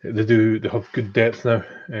 They have good depth now.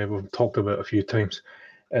 We've talked about it a few times,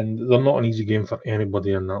 and they're not an easy game for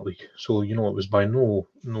anybody in that league. So it was by no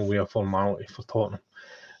way a formality for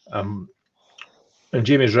Tottenham. And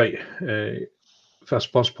Jamie's right. From a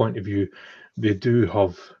Spurs point of view, they do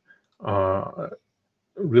have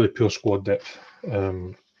really poor squad depth.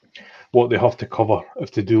 What they have to cover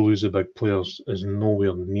if they do lose the big players is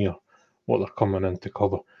nowhere near what they're coming in to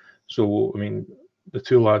cover. So, I mean, the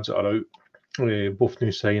 2 lads that are out, both new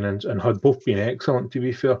signings, and had both been excellent, to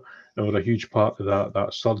be fair, and were a huge part of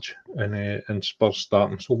that surge in Spurs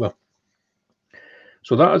starting so well.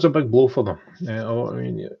 So that is a big blow for them. I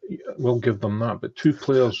mean, we'll give them that, but 2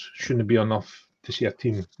 players shouldn't be enough to see a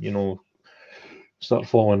team, start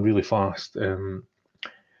falling really fast.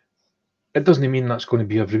 It doesn't mean that's going to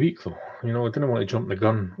be every week, though. I didn't want to jump the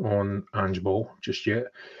gun on Ange Ball just yet.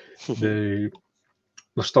 There's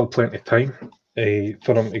still plenty of time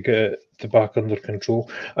for him to get it back under control.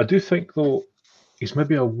 I do think, though, he's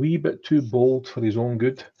maybe a wee bit too bold for his own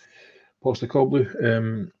good,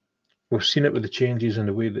 Postecoglou. We've seen it with the changes and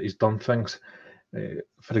the way that he's done things.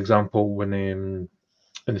 For example, when in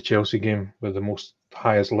the Chelsea game with the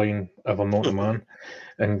highest line ever known to man,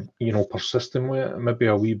 and persisting with it, maybe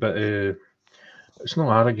a wee bit. It's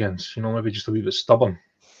not arrogance, maybe just a wee bit stubborn.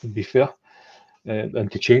 To be fair,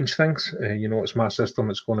 and to change things. It's my system.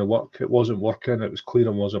 It's going to work. It wasn't working. It was clear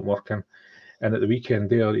it wasn't working. And at the weekend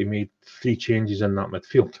there, he made 3 changes in that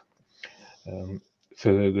midfield.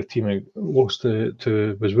 For the team it lost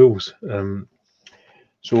to was Wolves.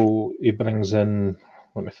 So he brings in,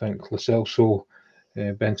 let me think, Lo Celso,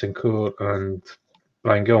 Bentancur, and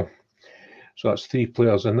Brian Gill. So that's 3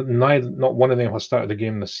 players, and not one of them has started the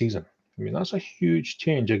game this season. I mean, that's a huge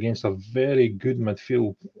change against a very good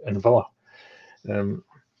midfield in Villa.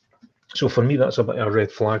 So for me, that's a bit of a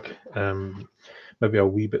red flag. Maybe a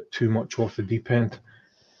wee bit too much off the deep end.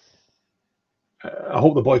 I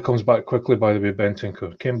hope the boy comes back quickly, by the way.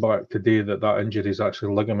 Bentancur came back today that injury is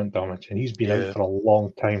actually ligament damage, and he's been out for a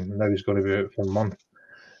long time. Now he's going to be out for a month,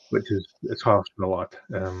 which it's harsh for the lad.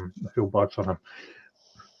 I feel bad for him.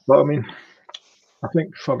 But I mean, I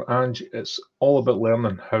think for Ange, it's all about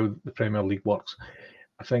learning how the Premier League works.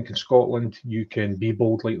 I think in Scotland, you can be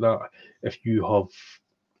bold like that if you have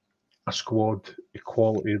a squad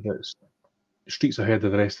equality that's streets ahead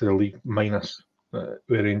of the rest of the league, minus the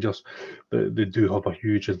Rangers. They do have a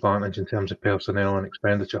huge advantage in terms of personnel and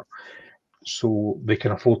expenditure. So they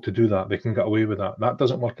can afford to do that. They can get away with that. That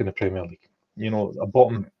doesn't work in the Premier League. A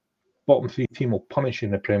bottom 3 team will punish you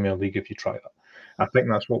in the Premier League if you try that. I think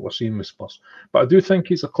that's what we're seeing with Spurs. But I do think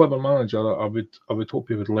he's a clever manager. I would hope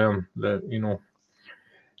he would learn that,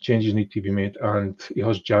 changes need to be made, and he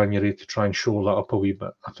has January to try and shore that up a wee bit.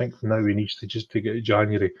 I think now he needs to just take it to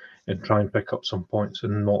January and try and pick up some points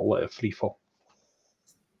and not let it free fall.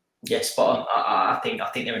 Yes, but I think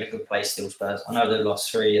they're in a good place still, Spurs. I know they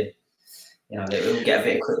lost 3, and they will get a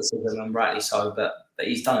bit of criticism, and rightly so. But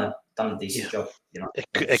he's done a decent job.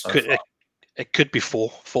 It could be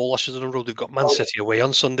four losses in a row. They've got Man City away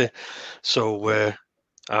on Sunday, so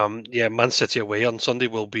Man City away on Sunday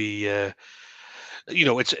will be.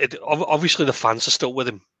 Obviously the fans are still with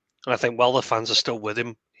him, and I think while the fans are still with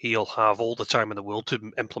him, he'll have all the time in the world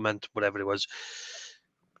to implement whatever it was.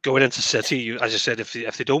 Going into City, as I said, if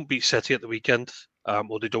they don't beat City at the weekend,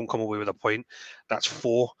 or they don't come away with a point, that's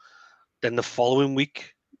 4. Then the following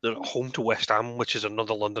week, they're at home to West Ham, which is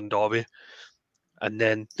another London derby, and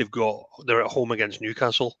then they're at home against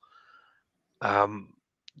Newcastle.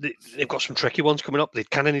 They've got some tricky ones coming up. They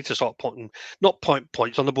kind of need to start not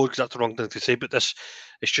points on the board, because that's the wrong thing to say, but it's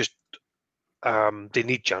just they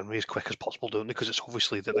need January as quick as possible, don't they? Because it's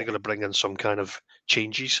obviously that they're going to bring in some kind of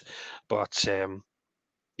changes, but I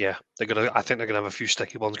think they're going to have a few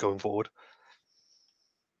sticky ones going forward.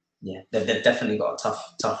 Yeah, they've definitely got a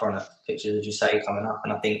tough run of fixtures, as you say, coming up,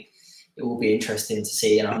 and I think it will be interesting to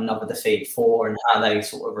see another defeat 4 and how they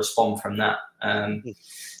sort of respond from that.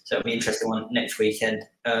 So it'll be an interesting one next weekend.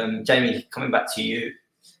 Jamie, coming back to you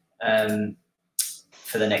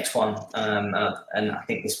for the next one, and I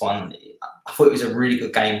think this one, I thought it was a really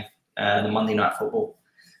good game. The Monday Night Football,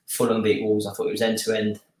 Fulham beat Wolves. I thought it was end to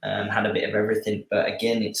end. Had a bit of everything, but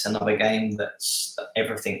again, it's another game that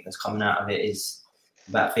everything that's coming out of it is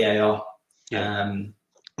about VAR. Yeah.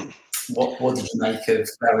 What did you make of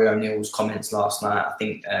Gary O'Neill's comments last night? I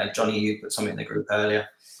think Johnny, you put something in the group earlier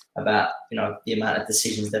about the amount of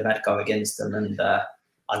decisions they've had go against them, and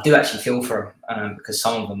I do actually feel for them because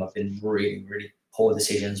some of them have been really, really poor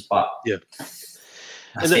decisions. But that's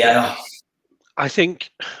VAR. I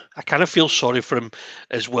think I kind of feel sorry for him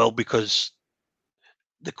as well, because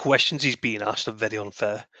the questions he's being asked are very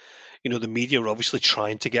unfair. The media are obviously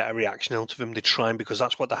trying to get a reaction out of him. They try, because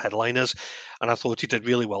that's what the headline is. And I thought he did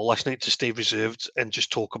really well last night to stay reserved and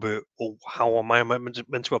just talk about, how am I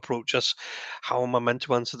meant to approach this? How am I meant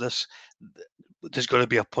to answer this? There's going to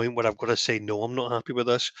be a point where I've got to say, no, I'm not happy with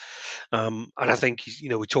this. And I think,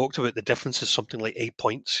 we talked about the difference is something like 8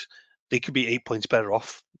 points. They could be 8 points better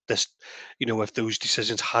off this, if those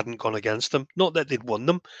decisions hadn't gone against them. Not that they'd won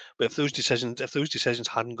them, but if those decisions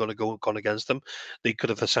hadn't gone against them, they could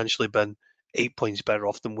have essentially been 8 points better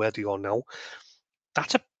off than where they are now.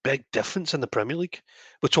 That's a big difference in the Premier League.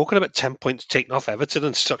 We're talking about 10 points taken off Everton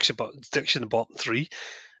and sticks in the bottom 3.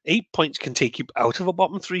 8 points can take you out of a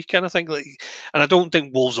bottom 3 kind of thing. And I don't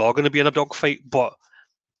think Wolves are going to be in a dogfight, but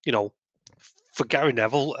for Gary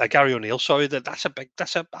O'Neill, sorry, that's a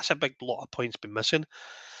big lot of points been missing.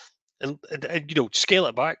 And scale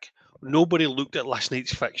it back. Nobody looked at last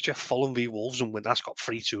night's fixture, Fulham v Wolves, and when that's got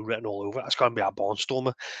 3-2 written all over it, that's going to be a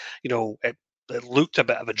barnstormer. It looked a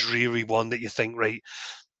bit of a dreary one that you think, right,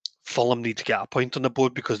 Fulham need to get a point on the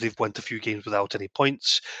board because they've went a few games without any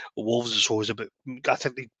points. Wolves is always a bit. I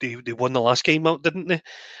think they won the last game out, didn't they?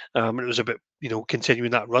 And it was a bit,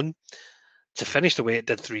 continuing that run. To finish the way it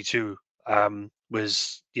did 3-2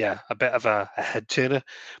 was, a bit of a head turner.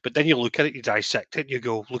 But then you look at it, you dissect it, you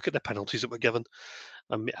go, look at the penalties that were given.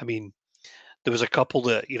 I mean, there was a couple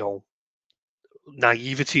that,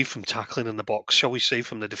 naivety from tackling in the box, shall we say,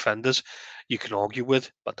 from the defenders, you can argue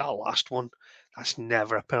with. But that last one, that's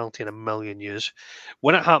never a penalty in a million years.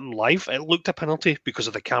 When it happened live, it looked a penalty because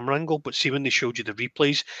of the camera angle. But see, when they showed you the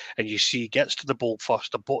replays and you see he gets to the ball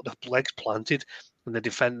first, the leg's planted, and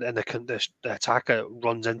the attacker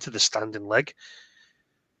runs into the standing leg.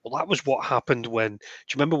 Well, that was what happened when. Do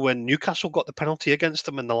you remember when Newcastle got the penalty against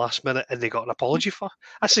them in the last minute and they got an apology for?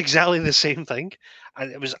 That's exactly the same thing,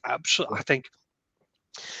 and it was absolutely. I think.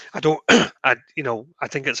 I don't. I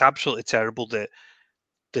think it's absolutely terrible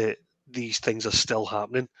that these things are still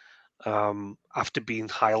happening after being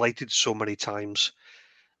highlighted so many times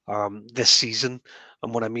this season.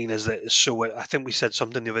 And what I mean is that I think we said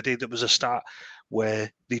something the other day that was a stat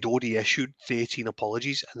where they'd already issued 13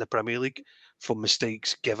 apologies in the Premier League for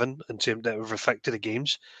mistakes given in terms that have affected the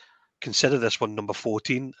games. Consider this one number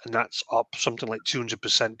 14, and that's up something like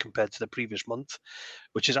 200% compared to the previous month,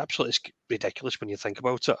 which is absolutely ridiculous when you think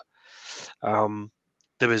about it.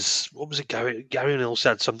 There was, what was it? Gary O'Neill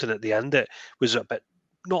said something at the end that was a bit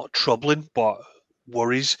not troubling, but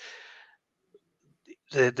worries.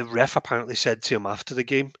 The ref apparently said to him after the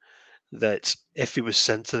game that if he was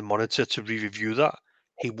sent to the monitor to re-review that,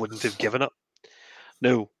 he wouldn't have given it.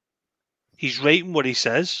 Now, he's right in what he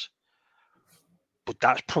says, but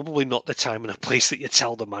that's probably not the time and a place that you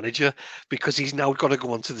tell the manager, because he's now got to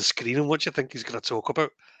go onto the screen and what you think he's going to talk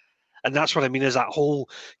about. And that's what I mean is that whole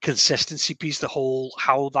consistency piece, the whole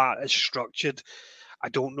how that is structured. I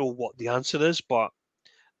don't know what the answer is, but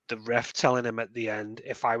the ref telling him at the end,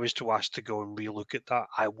 if I was to ask to go and relook at that,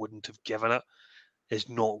 I wouldn't have given it, is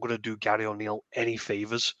not going to do Gary O'Neill any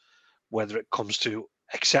favours, whether it comes to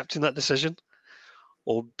accepting that decision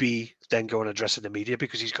or B, then go and address it in the media,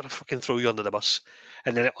 because he's going to fucking throw you under the bus,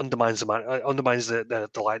 and then it undermines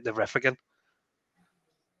the ref again.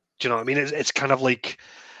 Do you know what I mean? It's kind of like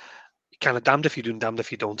damned if you do and damned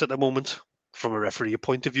if you don't at the moment from a referee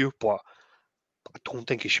point of view, but I don't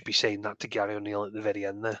think he should be saying that to Gary O'Neill at the very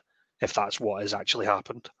end there, if that's what has actually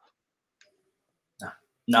happened.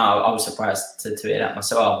 No, I was surprised to hear that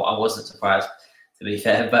myself. I wasn't surprised, to be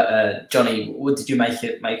fair. But Johnny, what did you make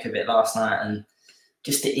of it last night? And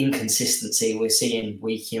just the inconsistency we're seeing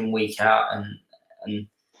week in, week out, and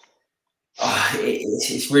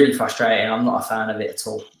it's really frustrating. I'm not a fan of it at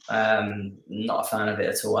all. Not a fan of it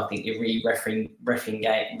at all. I think you're re-reffing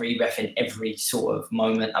every sort of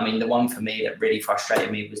moment. I mean, the one for me that really frustrated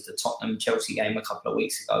me was the Tottenham-Chelsea game a couple of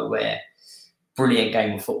weeks ago, where brilliant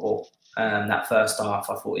game of football. That first half,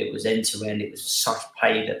 I thought it was end-to-end. It was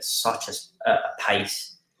played at such a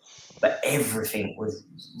pace, but everything was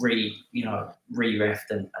re-reffed,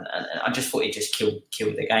 and I just thought it just killed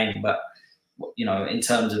the game. But in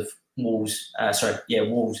terms of Wolves,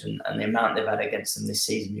 Wolves and the amount they've had against them this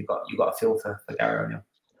season, you've got a feel for Gary O'Neill.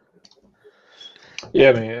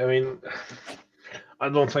 Yeah, mate. I mean, I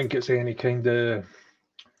don't think it's any kind of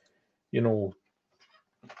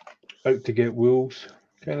out to get Wolves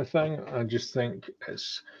kind of thing. I just think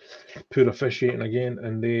it's poor officiating again,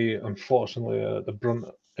 and they unfortunately the brunt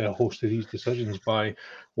a host of these decisions by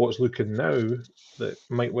what's looking now that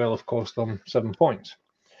might well have cost them 7 points.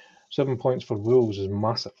 7 points for Wolves is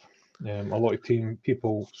massive. A lot of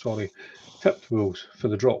people tipped Wolves for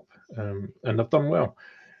the drop, and they've done well.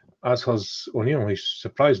 As has O'Neill. He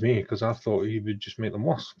surprised me because I thought he would just make them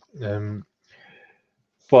worse.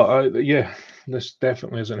 This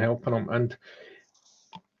definitely isn't helping them. And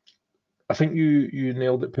I think you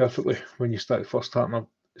nailed it perfectly when you first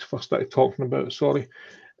started talking about it.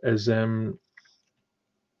 Is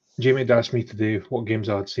Jamie had asked me today what games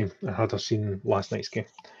I had seen. I seen last night's game,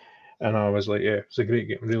 and I was like, yeah, it was a great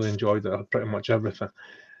game. Really enjoyed it. Pretty much everything.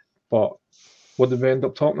 But what did we end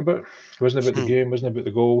up talking about? It wasn't about the game. It wasn't about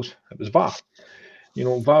the goals. It was VAR.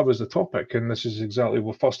 VAR was the topic, and this is exactly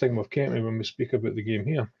the first thing we've came to when we speak about the game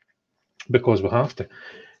here, because we have to.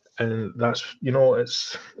 And that's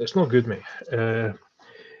it's not good, mate.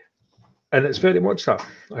 And it's very much that.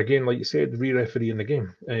 Again, like you said, re-referee in the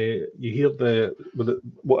game. You hear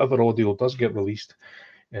whatever audio does get released,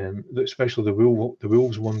 especially the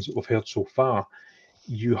Wolves ones that we've heard so far.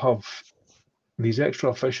 You have these extra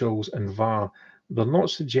officials in VAR. They're not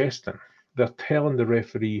suggesting. They're telling the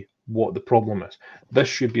referee what the problem is. This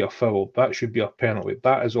should be a foul. That should be a penalty.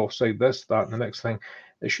 That is offside. This, that, and the next thing.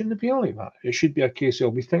 It shouldn't be like that. It should be a case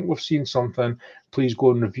of, we think we've seen something, please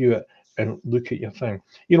go and review it and look at your thing.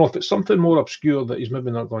 If it's something more obscure that he's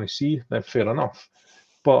maybe not going to see, then fair enough.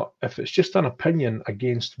 But if it's just an opinion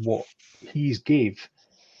against what he's gave,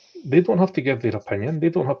 they don't have to give their opinion. They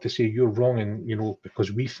don't have to say you're wrong and,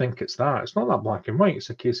 because we think it's that. It's not that black and white.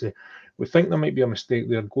 It's a case of, we think there might be a mistake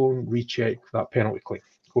there. Go and recheck that penalty claim.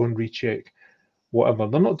 Go and recheck whatever.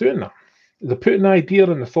 They're not doing that. They're putting the idea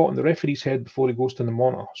and the thought in the referee's head before he goes to the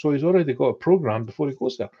monitor. So he's already got a program before he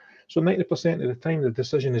goes there. So 90% of the time, the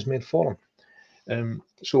decision is made for him.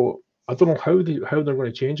 So I don't know how they're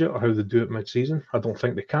going to change it or how they do it mid-season. I don't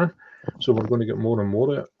think they can. So we're going to get more and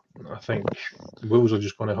more of it. I think Wolves are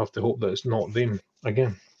just going to have to hope that it's not them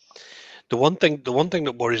again. The one thing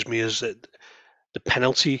that worries me is that the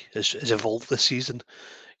penalty has evolved this season.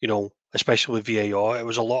 Especially with VAR, it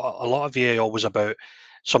was a lot of VAR was about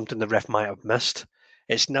something the ref might have missed.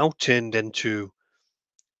 It's now turned into,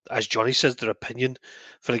 as Johnny says, their opinion.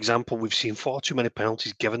 For example, we've seen far too many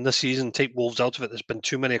penalties given this season. Take Wolves out of it, there's been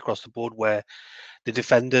too many across the board where the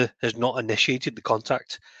defender has not initiated the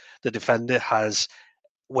contact. The defender has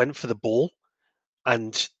went for the ball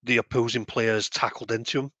and the opposing players tackled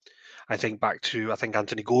into him. I think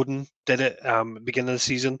Anthony Gordon did it beginning of the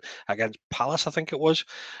season against Palace, I think it was.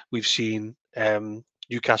 We've seen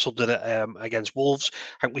Newcastle did it against Wolves.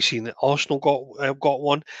 I think we've seen that Arsenal got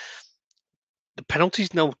one. The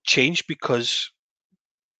penalties now change because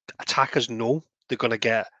attackers know they're going to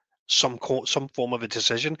get some form of a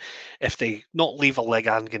decision if they not leave a leg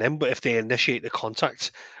hanging in, but if they initiate the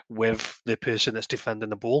contact with the person that's defending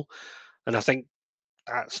the ball. And I think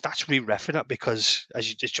that's re-reffing it because,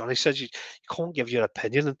 as Johnny says, you can't give your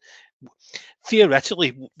opinion. And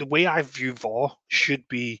theoretically, the way I view VAR should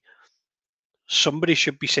be, somebody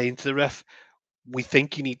should be saying to the ref, we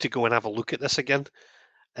think you need to go and have a look at this again,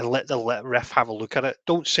 and let the ref have a look at it.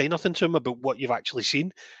 Don't say nothing to him about what you've actually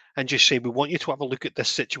seen, and just say, we want you to have a look at this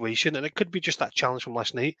situation. And it could be just that challenge from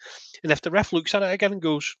last night. And if the ref looks at it again and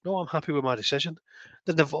goes, no, I'm happy with my decision,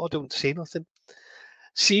 then the VAR don't say nothing.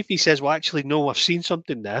 See if he says, well, actually, no, I've seen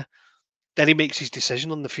something there. Then he makes his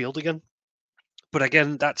decision on the field again. But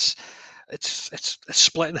again, it's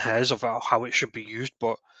splitting hairs of how it should be used.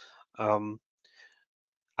 But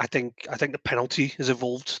I think the penalty has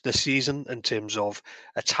evolved this season in terms of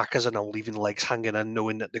attackers are now leaving legs hanging in,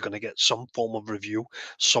 knowing that they're going to get some form of review,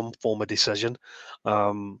 some form of decision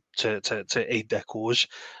to aid their cause.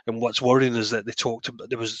 And what's worrying is that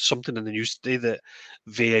there was something in the news today that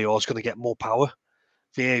VAR is going to get more power.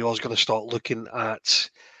 VAR is going to start looking at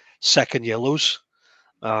second yellows.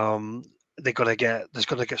 They're going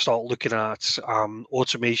to start looking at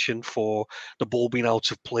automation for the ball being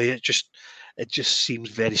out of play. It just seems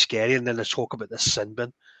very scary. And then there's talk about the sin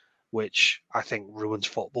bin, which I think ruins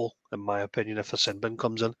football, in my opinion, if the sin bin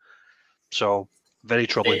comes in. So very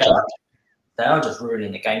troubling. They are just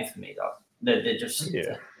ruining the game for me, though. They're just.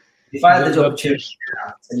 Yeah. If I had the opportunity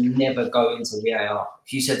to never go into VAR,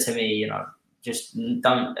 if you said to me, just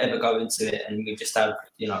don't ever go into it, and you just have,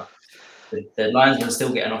 the linesman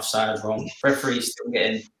still getting offsides wrong, referees still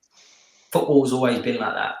getting. Football's always been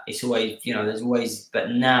like that. It's always, there's always.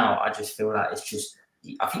 But now I just feel like it's just.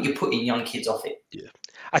 I think you're putting young kids off it. Yeah,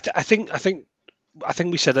 I think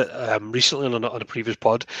we said it recently on a previous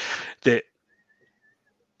pod that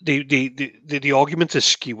the argument is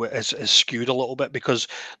skewed a little bit because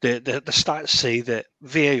the stats say that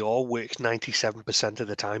VAR works 97% of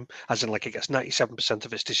the time, as in like it gets 97%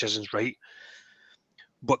 of its decisions right.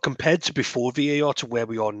 But compared to before VAR to where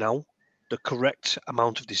we are now, the correct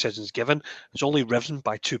amount of decisions given has only risen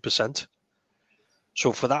by 2%.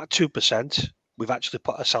 So for that 2%, we've actually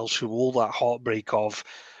put ourselves through all that heartbreak of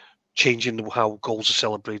changing how goals are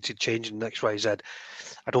celebrated, changing X, Y, Z.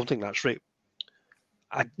 I don't think that's right.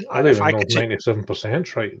 I don't even know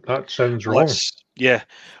 97% right. That sounds wrong. Yeah.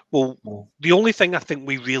 Well, the only thing I think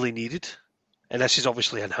we really needed, and this is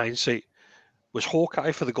obviously in hindsight, was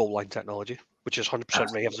Hawkeye for the goal line technology, which is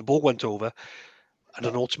 100% right. If the ball went over, and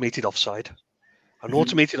an automated offside. An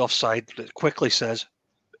automated offside that quickly says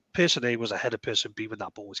person A was ahead of person B when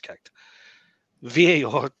that ball was kicked.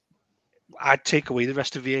 VAR, I'd take away the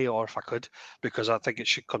rest of VAR if I could, because I think it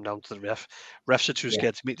should come down to the ref. Refs are too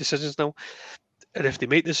scared to make decisions now. And if they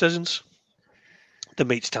make decisions, the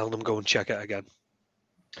mate's telling them go and check it again.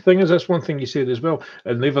 The thing is, that's one thing you said as well,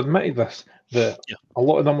 and they've admitted this, that a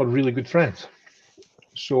lot of them are really good friends.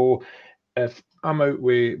 So if I'm out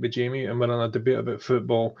with Jamie and we're in a debate about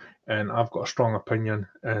football and I've got a strong opinion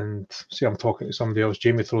and say I'm talking to somebody else,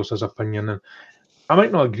 Jamie throws his opinion in. I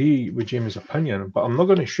might not agree with Jamie's opinion, but I'm not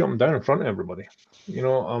going to shut him down in front of everybody.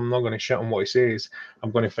 I'm not going to shut him what he says.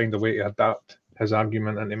 I'm going to find a way to adapt his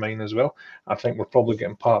argument into mine as well. I think we're probably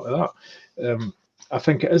getting part of that. I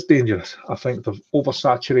think it is dangerous. I think they've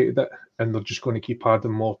oversaturated it, and they're just going to keep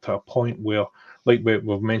adding more to a point where, like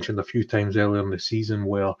we've mentioned a few times earlier in the season,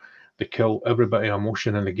 where they kill everybody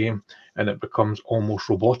emotion in the game and it becomes almost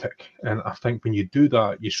robotic. And I think when you do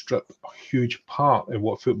that, you strip a huge part of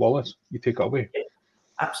what football is. You take it away. Yeah,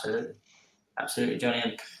 absolutely, Johnny.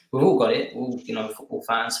 And we've all got it. All football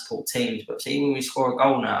fans support teams, but see, when we score a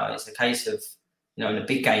goal now, it's a case of in the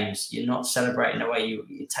big games, you're not celebrating the way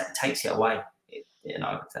it takes it away.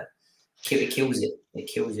 It kills it. It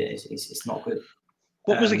kills it. It's not good.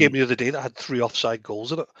 What was the game the other day that had 3 offside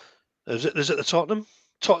goals in it? Is it the Tottenham?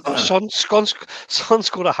 Son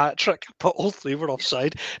scored a hat trick, but all 3 were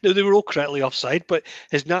offside. Now they were all correctly offside, but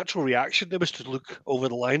his natural reaction there was to look over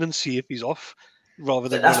the line and see if he's off, rather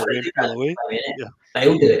than run away and pull away. Yeah. They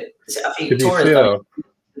all do it. I think Torres don't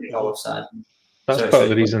go offside. That's part of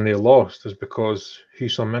the reason they lost, is because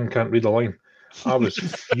Hussein Min can't read the line. I was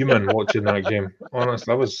fuming watching that game. Honest,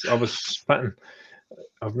 I was spitting.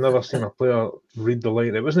 I've never seen a player read the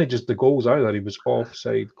line. It wasn't just the goals either. He was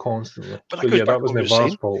offside constantly. But so that wasn't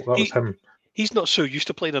VAR's fault. That was him. He's not so used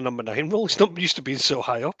to playing a number 9 role. He's not used to being so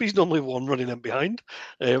high up. He's normally one running in behind,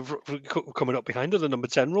 coming up behind in the number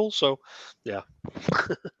 10 role. So, yeah.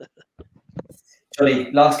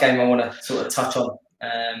 Johnny, last game I want to sort of touch on,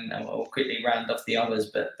 and we'll quickly round off the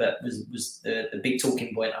others, but was the big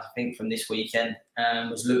talking point, I think, from this weekend,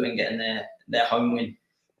 was Luton getting their home win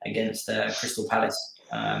against Crystal Palace,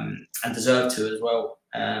 and deserved to as well.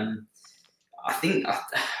 I think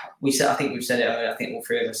we've said it earlier. I think all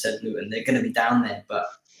 3 of us said Luton, they're going to be down there, but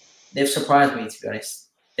they've surprised me, to be honest.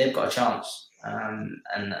 They've got a chance, and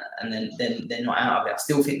then they're not out of it. I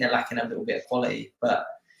still think they're lacking a little bit of quality, but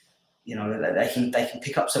they can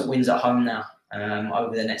pick up some wins at home now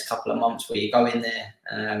over the next couple of months, where you go in there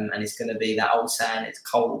and it's going to be that old saying, it's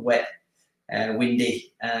cold, wet,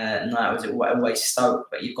 windy night. Was it always Stoke?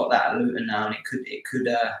 But you've got that at Luton now, and that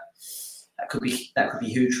could be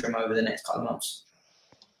huge for him over the next couple of months.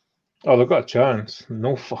 Oh, they've got a chance.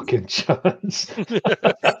 No fucking chance.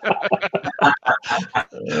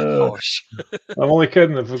 I'm only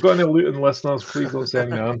kidding. If we've got any Luton listeners, please don't send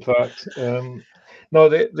me on facts. No,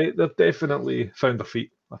 they've definitely found their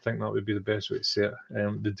feet. I think that would be the best way to say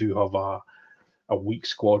it. They do have a weak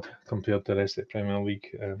squad compared to the rest of the Premier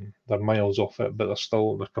League. They're miles off it, but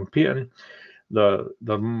they're competing. They're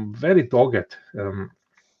very dogged.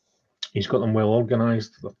 He's got them well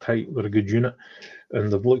organised. They're tight. They're a good unit,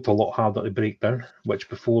 and they've looked a lot harder to break down. Which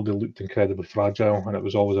before they looked incredibly fragile, and it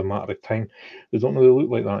was always a matter of time. They don't really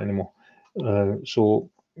look like that anymore. So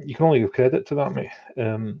you can only give credit to that, mate.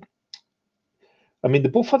 I mean, they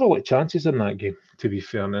both had a lot of chances in that game, to be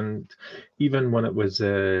fair. And even when it was,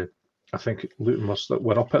 I think Luton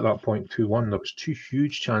were up at that point 2-1. There was 2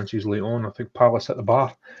 huge chances late on. I think Palace hit the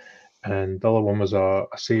bar, and the other one was a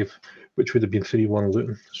save, which would have been 3-1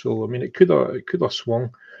 Luton. So I mean, it could have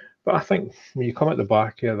swung. But I think when you come at the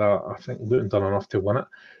back of that, I think Luton done enough to win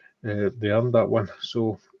it. They earned that win.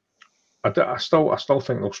 So I still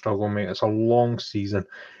think they'll struggle, mate. It's a long season,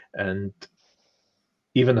 and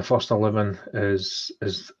even the first 11 is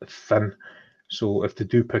thin. So if they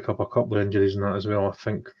do pick up a couple of injuries and that as well, I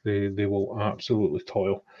think they will absolutely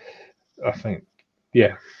toil. I think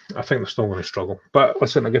they're still going to struggle. But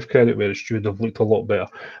listen, I give credit where it's due. They've looked a lot better.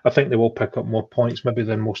 I think they will pick up more points maybe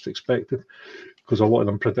than most expected, because a lot of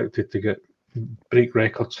them predicted to break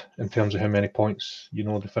records in terms of how many points they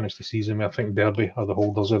finished the season with. I think Derby are the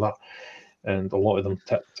holders of that, and a lot of them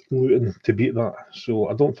tipped Luton to beat that. So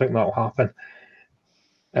I don't think that'll happen.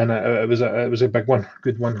 And it was a big one,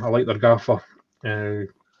 good one. I like their gaffer.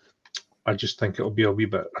 I just think it'll be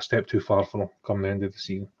a step too far for them come the end of the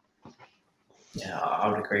season. Yeah, I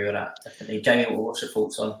would agree with that, definitely. Jamie, what's your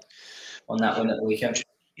thoughts on that one at the weekend?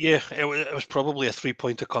 Yeah, it was probably a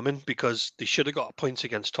 3-pointer coming, because they should have got points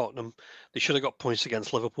against Tottenham. They should have got points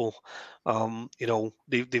against Liverpool.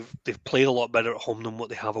 They've played a lot better at home than what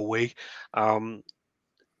they have away.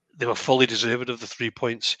 They were fully deserved of the 3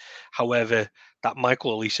 points. However, that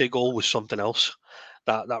Michael Olise goal was something else.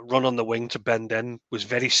 That run on the wing to bend in was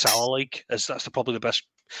very Salah-like, as that's probably the best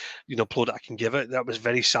play that I can give it. That was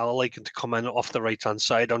very Salah-like, and to come in off the right-hand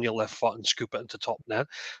side on your left foot and scoop it into top net, it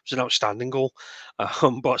was an outstanding goal.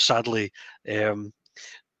 But sadly, and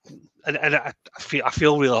I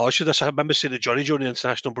feel really harsh with this. I remember saying to Johnny during the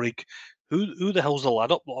international break, who the hell's the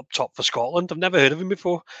lad up top for Scotland? I've never heard of him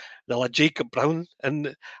before. They're like Jacob Brown,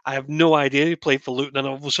 and I have no idea he played for Luton, and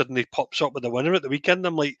all of a sudden he pops up with the winner at the weekend.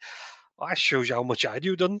 I'm like, that shows you how much I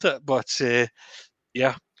do, doesn't it? But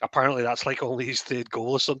yeah, apparently that's like only his third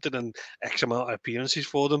goal or something and X amount of appearances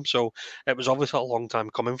for them. So it was obviously a long time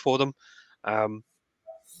coming for them.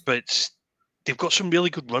 But they've got some really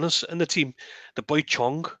good runners in the team. The boy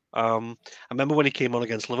Chong, I remember when he came on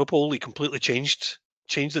against Liverpool, he completely changed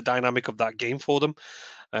the dynamic of that game for them.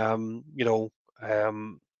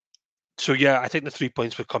 So yeah, I think the 3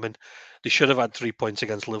 points were coming. They should have had 3 points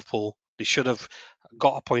against Liverpool. They should have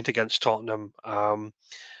got a point against Tottenham.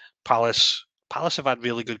 Palace have had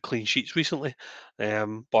really good clean sheets recently,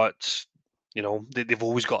 but they've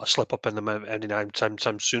always got a slip up in them any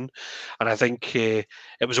time soon. And I think it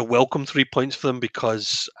was a welcome 3 points for them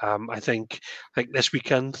because I think this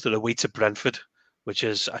weekend they're away to Brentford, which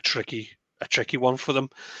is a tricky one for them,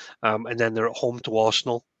 and then they're at home to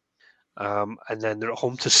Arsenal, and then they're at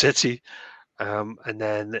home to City, and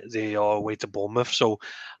then they are away to Bournemouth. So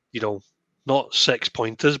not 6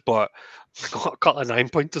 pointers, but got a couple of 9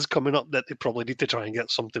 pointers coming up that they probably need to try and get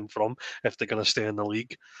something from if they're going to stay in the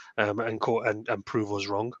league, and prove us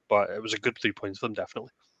wrong. But it was a good 3 points for them, definitely.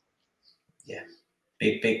 Yeah,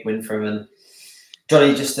 big win for them. And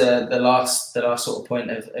Johnny, just the last sort of point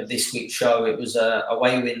of this week's show, it was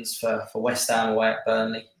away wins for West Ham away at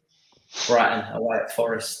Burnley, Brighton away at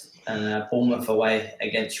Forest, and Bournemouth away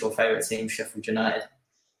against your favourite team, Sheffield United.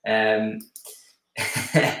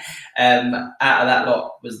 Out of that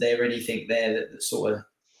lot, was there anything there that sort of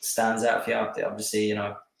stands out for you? Obviously,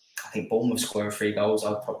 I think Bournemouth scoring 3 goals,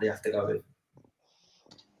 I'd probably have to go with.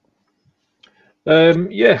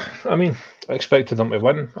 Yeah, I mean, I expected them to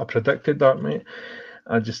win. I predicted that, mate.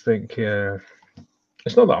 I just think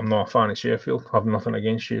it's not that I'm not a fan of Sheffield. I have nothing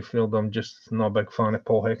against Sheffield. I'm just not a big fan of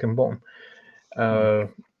Paul Heckingbottom.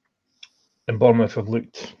 And Bournemouth have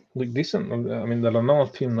looked decent. I mean, they're another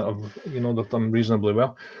team that have, they've done reasonably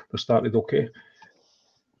well. They started okay.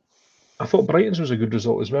 I thought Brighton's was a good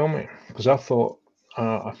result as well, mate, because I thought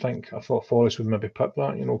Forest would maybe pick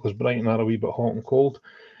that, because Brighton are a wee bit hot and cold.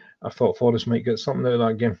 I thought Forest might get something out of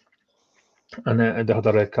that game, and they had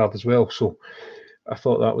a red card as well. So I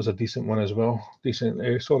thought that was a decent one as well.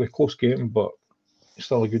 Close game, but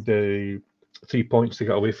still a good 3 points to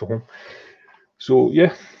get away from home. So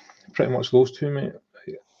yeah, pretty much those two, mate.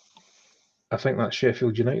 I think that's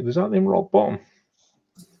Sheffield United. Is that name rock bottom?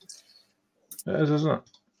 It is, isn't it?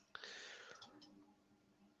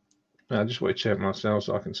 I just want to check myself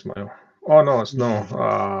so I can smile. Oh no, it's not.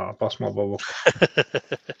 I bust my bubble.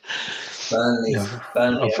 Burnley.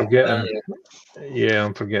 I'm forgetting. Yeah,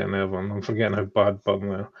 I'm forgetting everyone. I'm forgetting how bad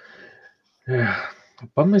Burnley are. Yeah,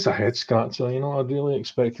 Burnley's a head scratcher. I really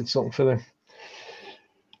expected something for them.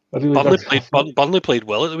 Burnley played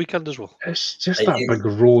well at the weekend as well. It's just that big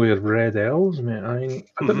row of red L's, mate. I mean,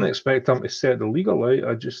 I didn't expect them to set the league alight.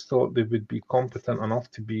 I just thought they would be competent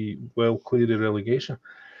enough to be well clear of relegation.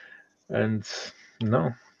 And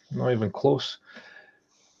no, not even close.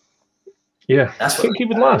 Yeah, I think he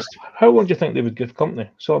would last. How long do you think they would give company?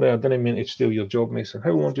 Sorry, I didn't mean to steal your job, Mason.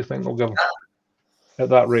 How long do you think they'll give him at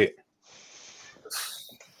that rate?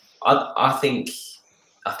 I think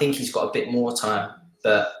he's got a bit more time,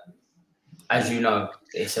 but as you know,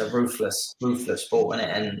 it's a ruthless sport, isn't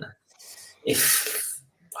it? And if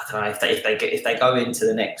they go into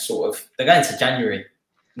the next sort of, they're going to January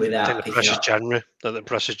without. I think the pressure's January. The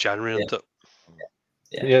pressure's January, isn't it?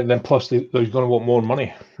 Yeah, then plus they're going to want more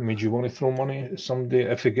money. I mean, do you want to throw money at somebody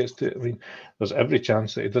if he gets to? I mean, there's every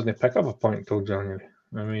chance that he doesn't pick up a point until January.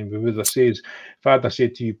 I mean, if I had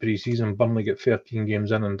said to you pre-season, Burnley get 13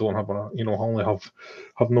 games in and don't have only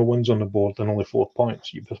have no wins on the board and only 4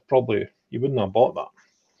 points, you wouldn't have bought that.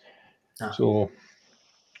 No. So,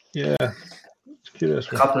 yeah, it's curious.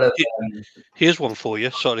 Here's one for you.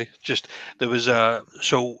 Sorry, just there was the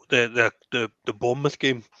Bournemouth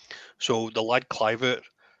game. So the lad Clivert,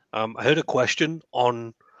 I heard a question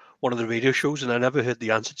on one of the radio shows and I never heard the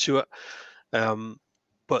answer to it.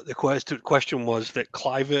 But the question was that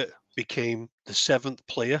Clivert became the 7th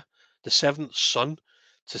player, the 7th son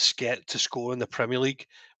to score in the Premier League,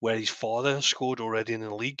 where his father has scored already in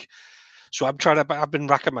the league. So I've been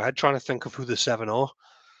racking my head trying to think of who the 7 are,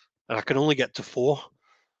 and I can only get to 4.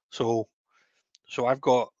 So I've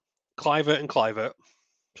got Clivert and Clivert,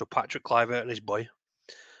 so Patrick Clivert and his boy.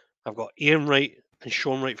 I've got Ian Wright and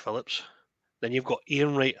Sean Wright Phillips. Then you've got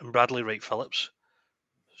Ian Wright and Bradley Wright Phillips.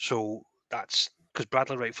 So that's because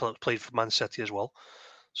Bradley Wright Phillips played for Man City as well.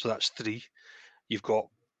 So that's 3. You've got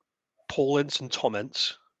Paul Ince and Tom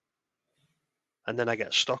Ince. And then I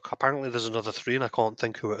get stuck. Apparently there's another 3 and I can't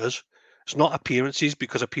think who it is. It's not appearances,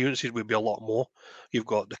 because appearances would be a lot more. You've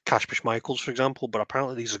got the Kasper Schmeichels, for example, but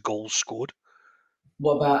apparently these are goals scored.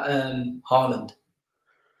 What about Haaland?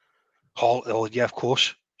 Oh, yeah, of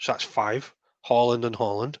course. So that's 5. Haaland and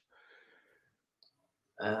Haaland.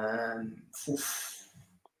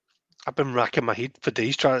 I've been racking my head for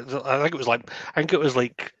days trying. I think it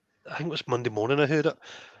was Monday morning I heard it.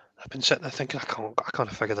 I've been sitting there thinking I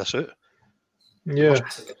can't figure this out. Yeah,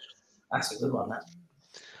 that's a good one. That.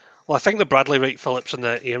 Well, I think the Bradley Wright Phillips and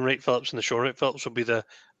the Ian Wright Phillips and the Sean Wright Phillips will be the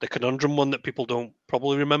conundrum one that people don't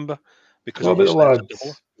probably remember because what about the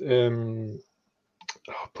obviously lad?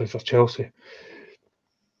 Played for Chelsea.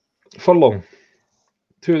 Furlong.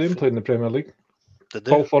 Two of them played in the Premier League. Did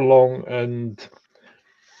they? Paul Furlong and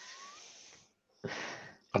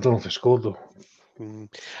I don't know if he scored though.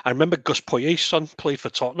 I remember Gus Poyet's son played for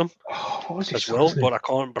Tottenham as well, but I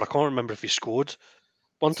can't remember if he scored.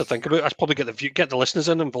 One to think about. I'd probably get the listeners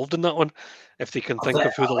involved in that one if they can think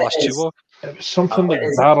of who the last two are. It was something like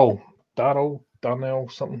Darnell,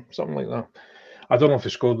 something like that. I don't know if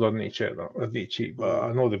he scored. I need to check that. I need to cheat, but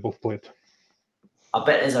I know they both played. I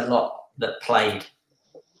bet there's a lot that played.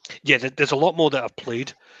 Yeah, there's a lot more that have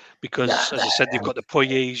played because, as I said, you've got the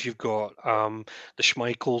Poyets, you've got the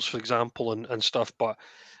Schmeichels, for example, and stuff. But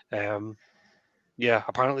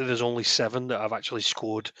apparently there's only 7 that have actually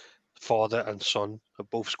scored. Father and son have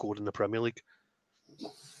both scored in the Premier League.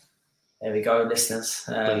 There we go, listeners.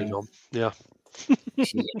 There you go. Yeah.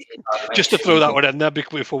 Just to throw that one in there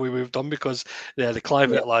before we moved on, because the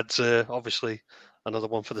Clivett lads, obviously another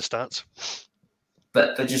one for the stats.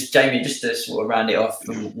 But just Jamie, just to sort of round it off,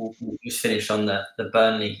 and we'll just finish on the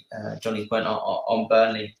Burnley. Johnny's point on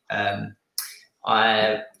Burnley. A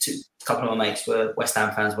couple of my mates were West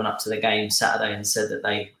Ham fans. Went up to the game Saturday and said that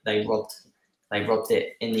they robbed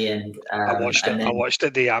it in the end. I watched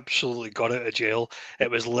it. They absolutely got out of jail. It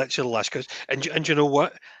was literally the last goes. And you know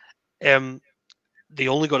what? They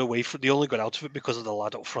only got out of it because of the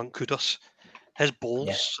lad up front, Kudus. His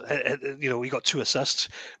balls, he got 2 assists,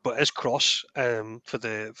 but his cross for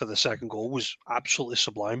the second goal was absolutely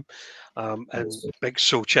sublime. And big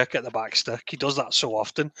Souček at the back stick. He does that so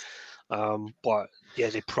often. But yeah,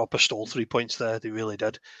 they proper stole 3 points there. They really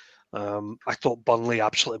did. I thought Burnley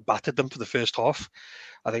absolutely battered them for the first half.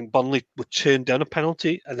 I think Burnley would turn down a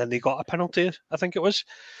penalty, and then they got a penalty, I think it was.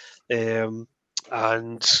 And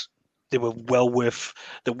they were well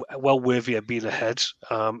worthy of being ahead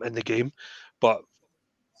in the game. But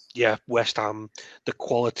yeah, West Ham, the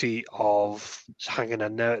quality of hanging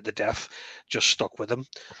in there at the death just stuck with them.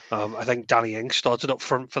 I think Danny Ings started up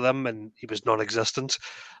front for them, and he was non-existent.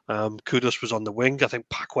 Kudus was on the wing. I think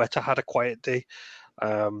Paqueta had a quiet day.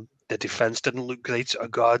 The defence didn't look great. Our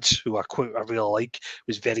guards, who I really like,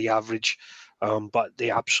 was very average, but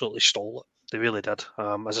they absolutely stole it. They really did.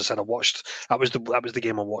 As I said, I watched. That was the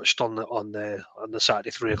game I watched on the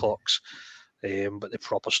Saturday 3 o'clocks. But they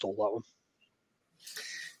proper stole that one.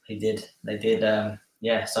 They did.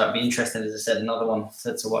 So it'd be interesting, as I said, another one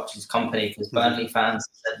to watch his company, because Burnley fans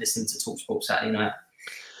said listen to TalkSport Saturday night.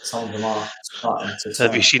 Some of them are starting to.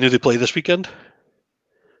 Have you seen who they play this weekend?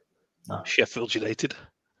 No. Sheffield United.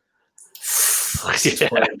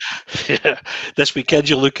 Yeah. This weekend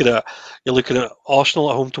you're looking at Arsenal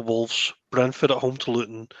at home to Wolves, Brentford at home to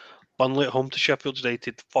Luton, Burnley at home to Sheffield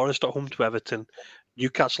United, Forest at home to Everton,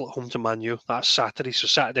 Newcastle at home to Man U. That's Saturday, so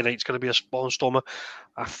Saturday night's going to be a barnstormer.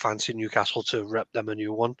 I fancy Newcastle to rip them a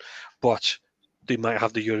new one, but they might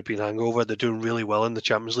have the European hangover. They're doing really well in the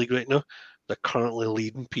Champions League right now. They're currently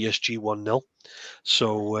leading PSG 1-0,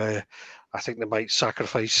 so I think they might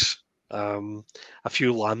sacrifice a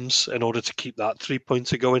few lambs in order to keep that 3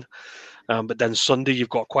 points going. But then Sunday, you've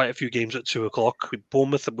got quite a few games at 2 o'clock. With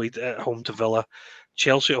Bournemouth at home to Villa,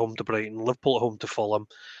 Chelsea at home to Brighton, Liverpool at home to Fulham,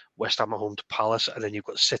 West Ham at home to Palace, and then you've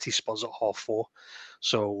got City Spurs at 4:30.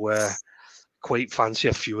 So quite fancy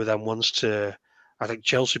a few of them ones to. I think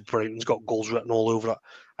Chelsea Brighton's got goals written all over it.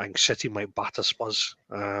 I think City might batter Spurs.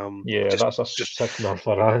 That's a sickener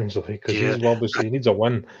for Ange, because he's obviously he needs a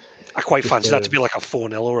win. I quite fancy that to be like a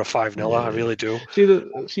 4-0 or a 5-0. I really do.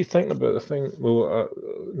 See, thinking about the thing. Well,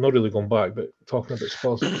 not really going back, but talking about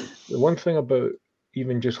Spurs. The one thing about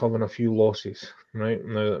even just having a few losses, right?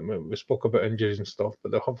 Now we spoke about injuries and stuff,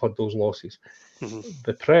 but they have had those losses. Mm-hmm.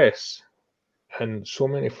 The press and so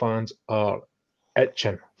many fans are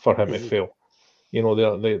itching for him to fail. You know,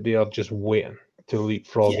 they are just waiting to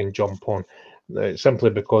leapfrog and jump on, simply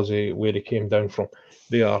because of where he came down from.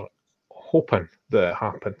 They are hoping that it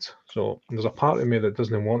happens. So there's a part of me that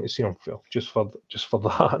doesn't want to see him fail, just for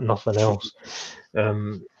that, nothing else.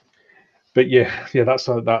 But that's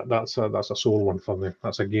a sore one for them.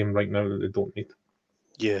 That's a game right now that they don't need.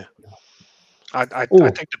 Yeah. I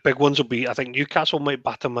think the big ones will be. I think Newcastle might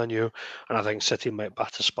batter Man U, and I think City might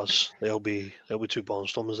batter Spurs. They'll be 2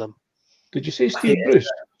 barnstormers then. Did you say Steve Bruce?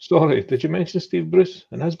 Sorry, did you mention Steve Bruce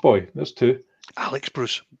and his boy? There's 2. Alex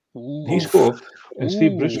Bruce. Ooh. He scored, and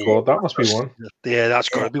Steve Bruce scored. That must be one. Yeah, that's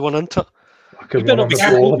got to be one, isn't it? I can You better run not be on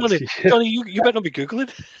the Googling, board. Johnny. You better not be Googling.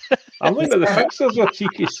 I'm looking at the fixtures, a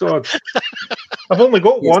cheeky sod. I've only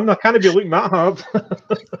got one. I can't be looking that hard.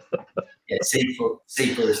 Yeah, Seapool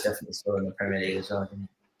is definitely scoring in the Premier League as well, isn't he?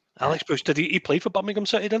 Alex Bruce, did he play for Birmingham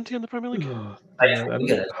City, didn't he, in the Premier League?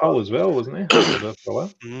 And Hull as well, wasn't he? Oh,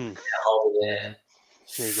 yeah.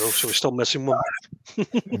 There you go. So we're still missing one.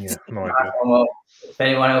 Yeah, no idea. Well, if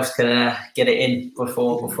anyone else can get it in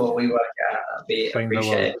before we work out, that'd be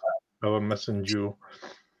appreciated. Our missing duo.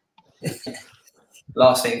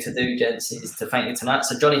 Last thing to do, gents, is to thank you tonight.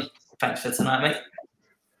 So, Johnny, thanks for tonight, mate.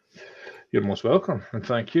 You're most welcome, and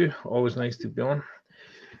thank you. Always nice to be on.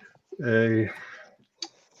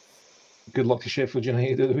 Good luck to Sheffield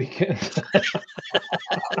United at the weekend.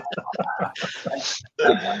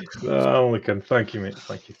 No, I'm only kidding. Thank you, mate.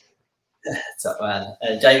 Thank you. What's up, man?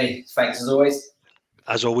 Jamie, thanks as always.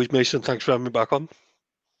 As always, Mason, thanks for having me back on.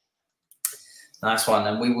 Nice one.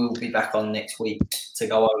 And we will be back on next week to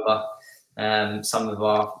go over some of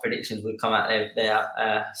our predictions. We've come out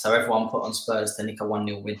there. So everyone put on Spurs to nick a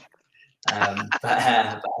 1-0 win.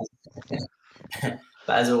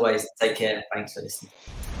 But as always, take care. Thanks for listening.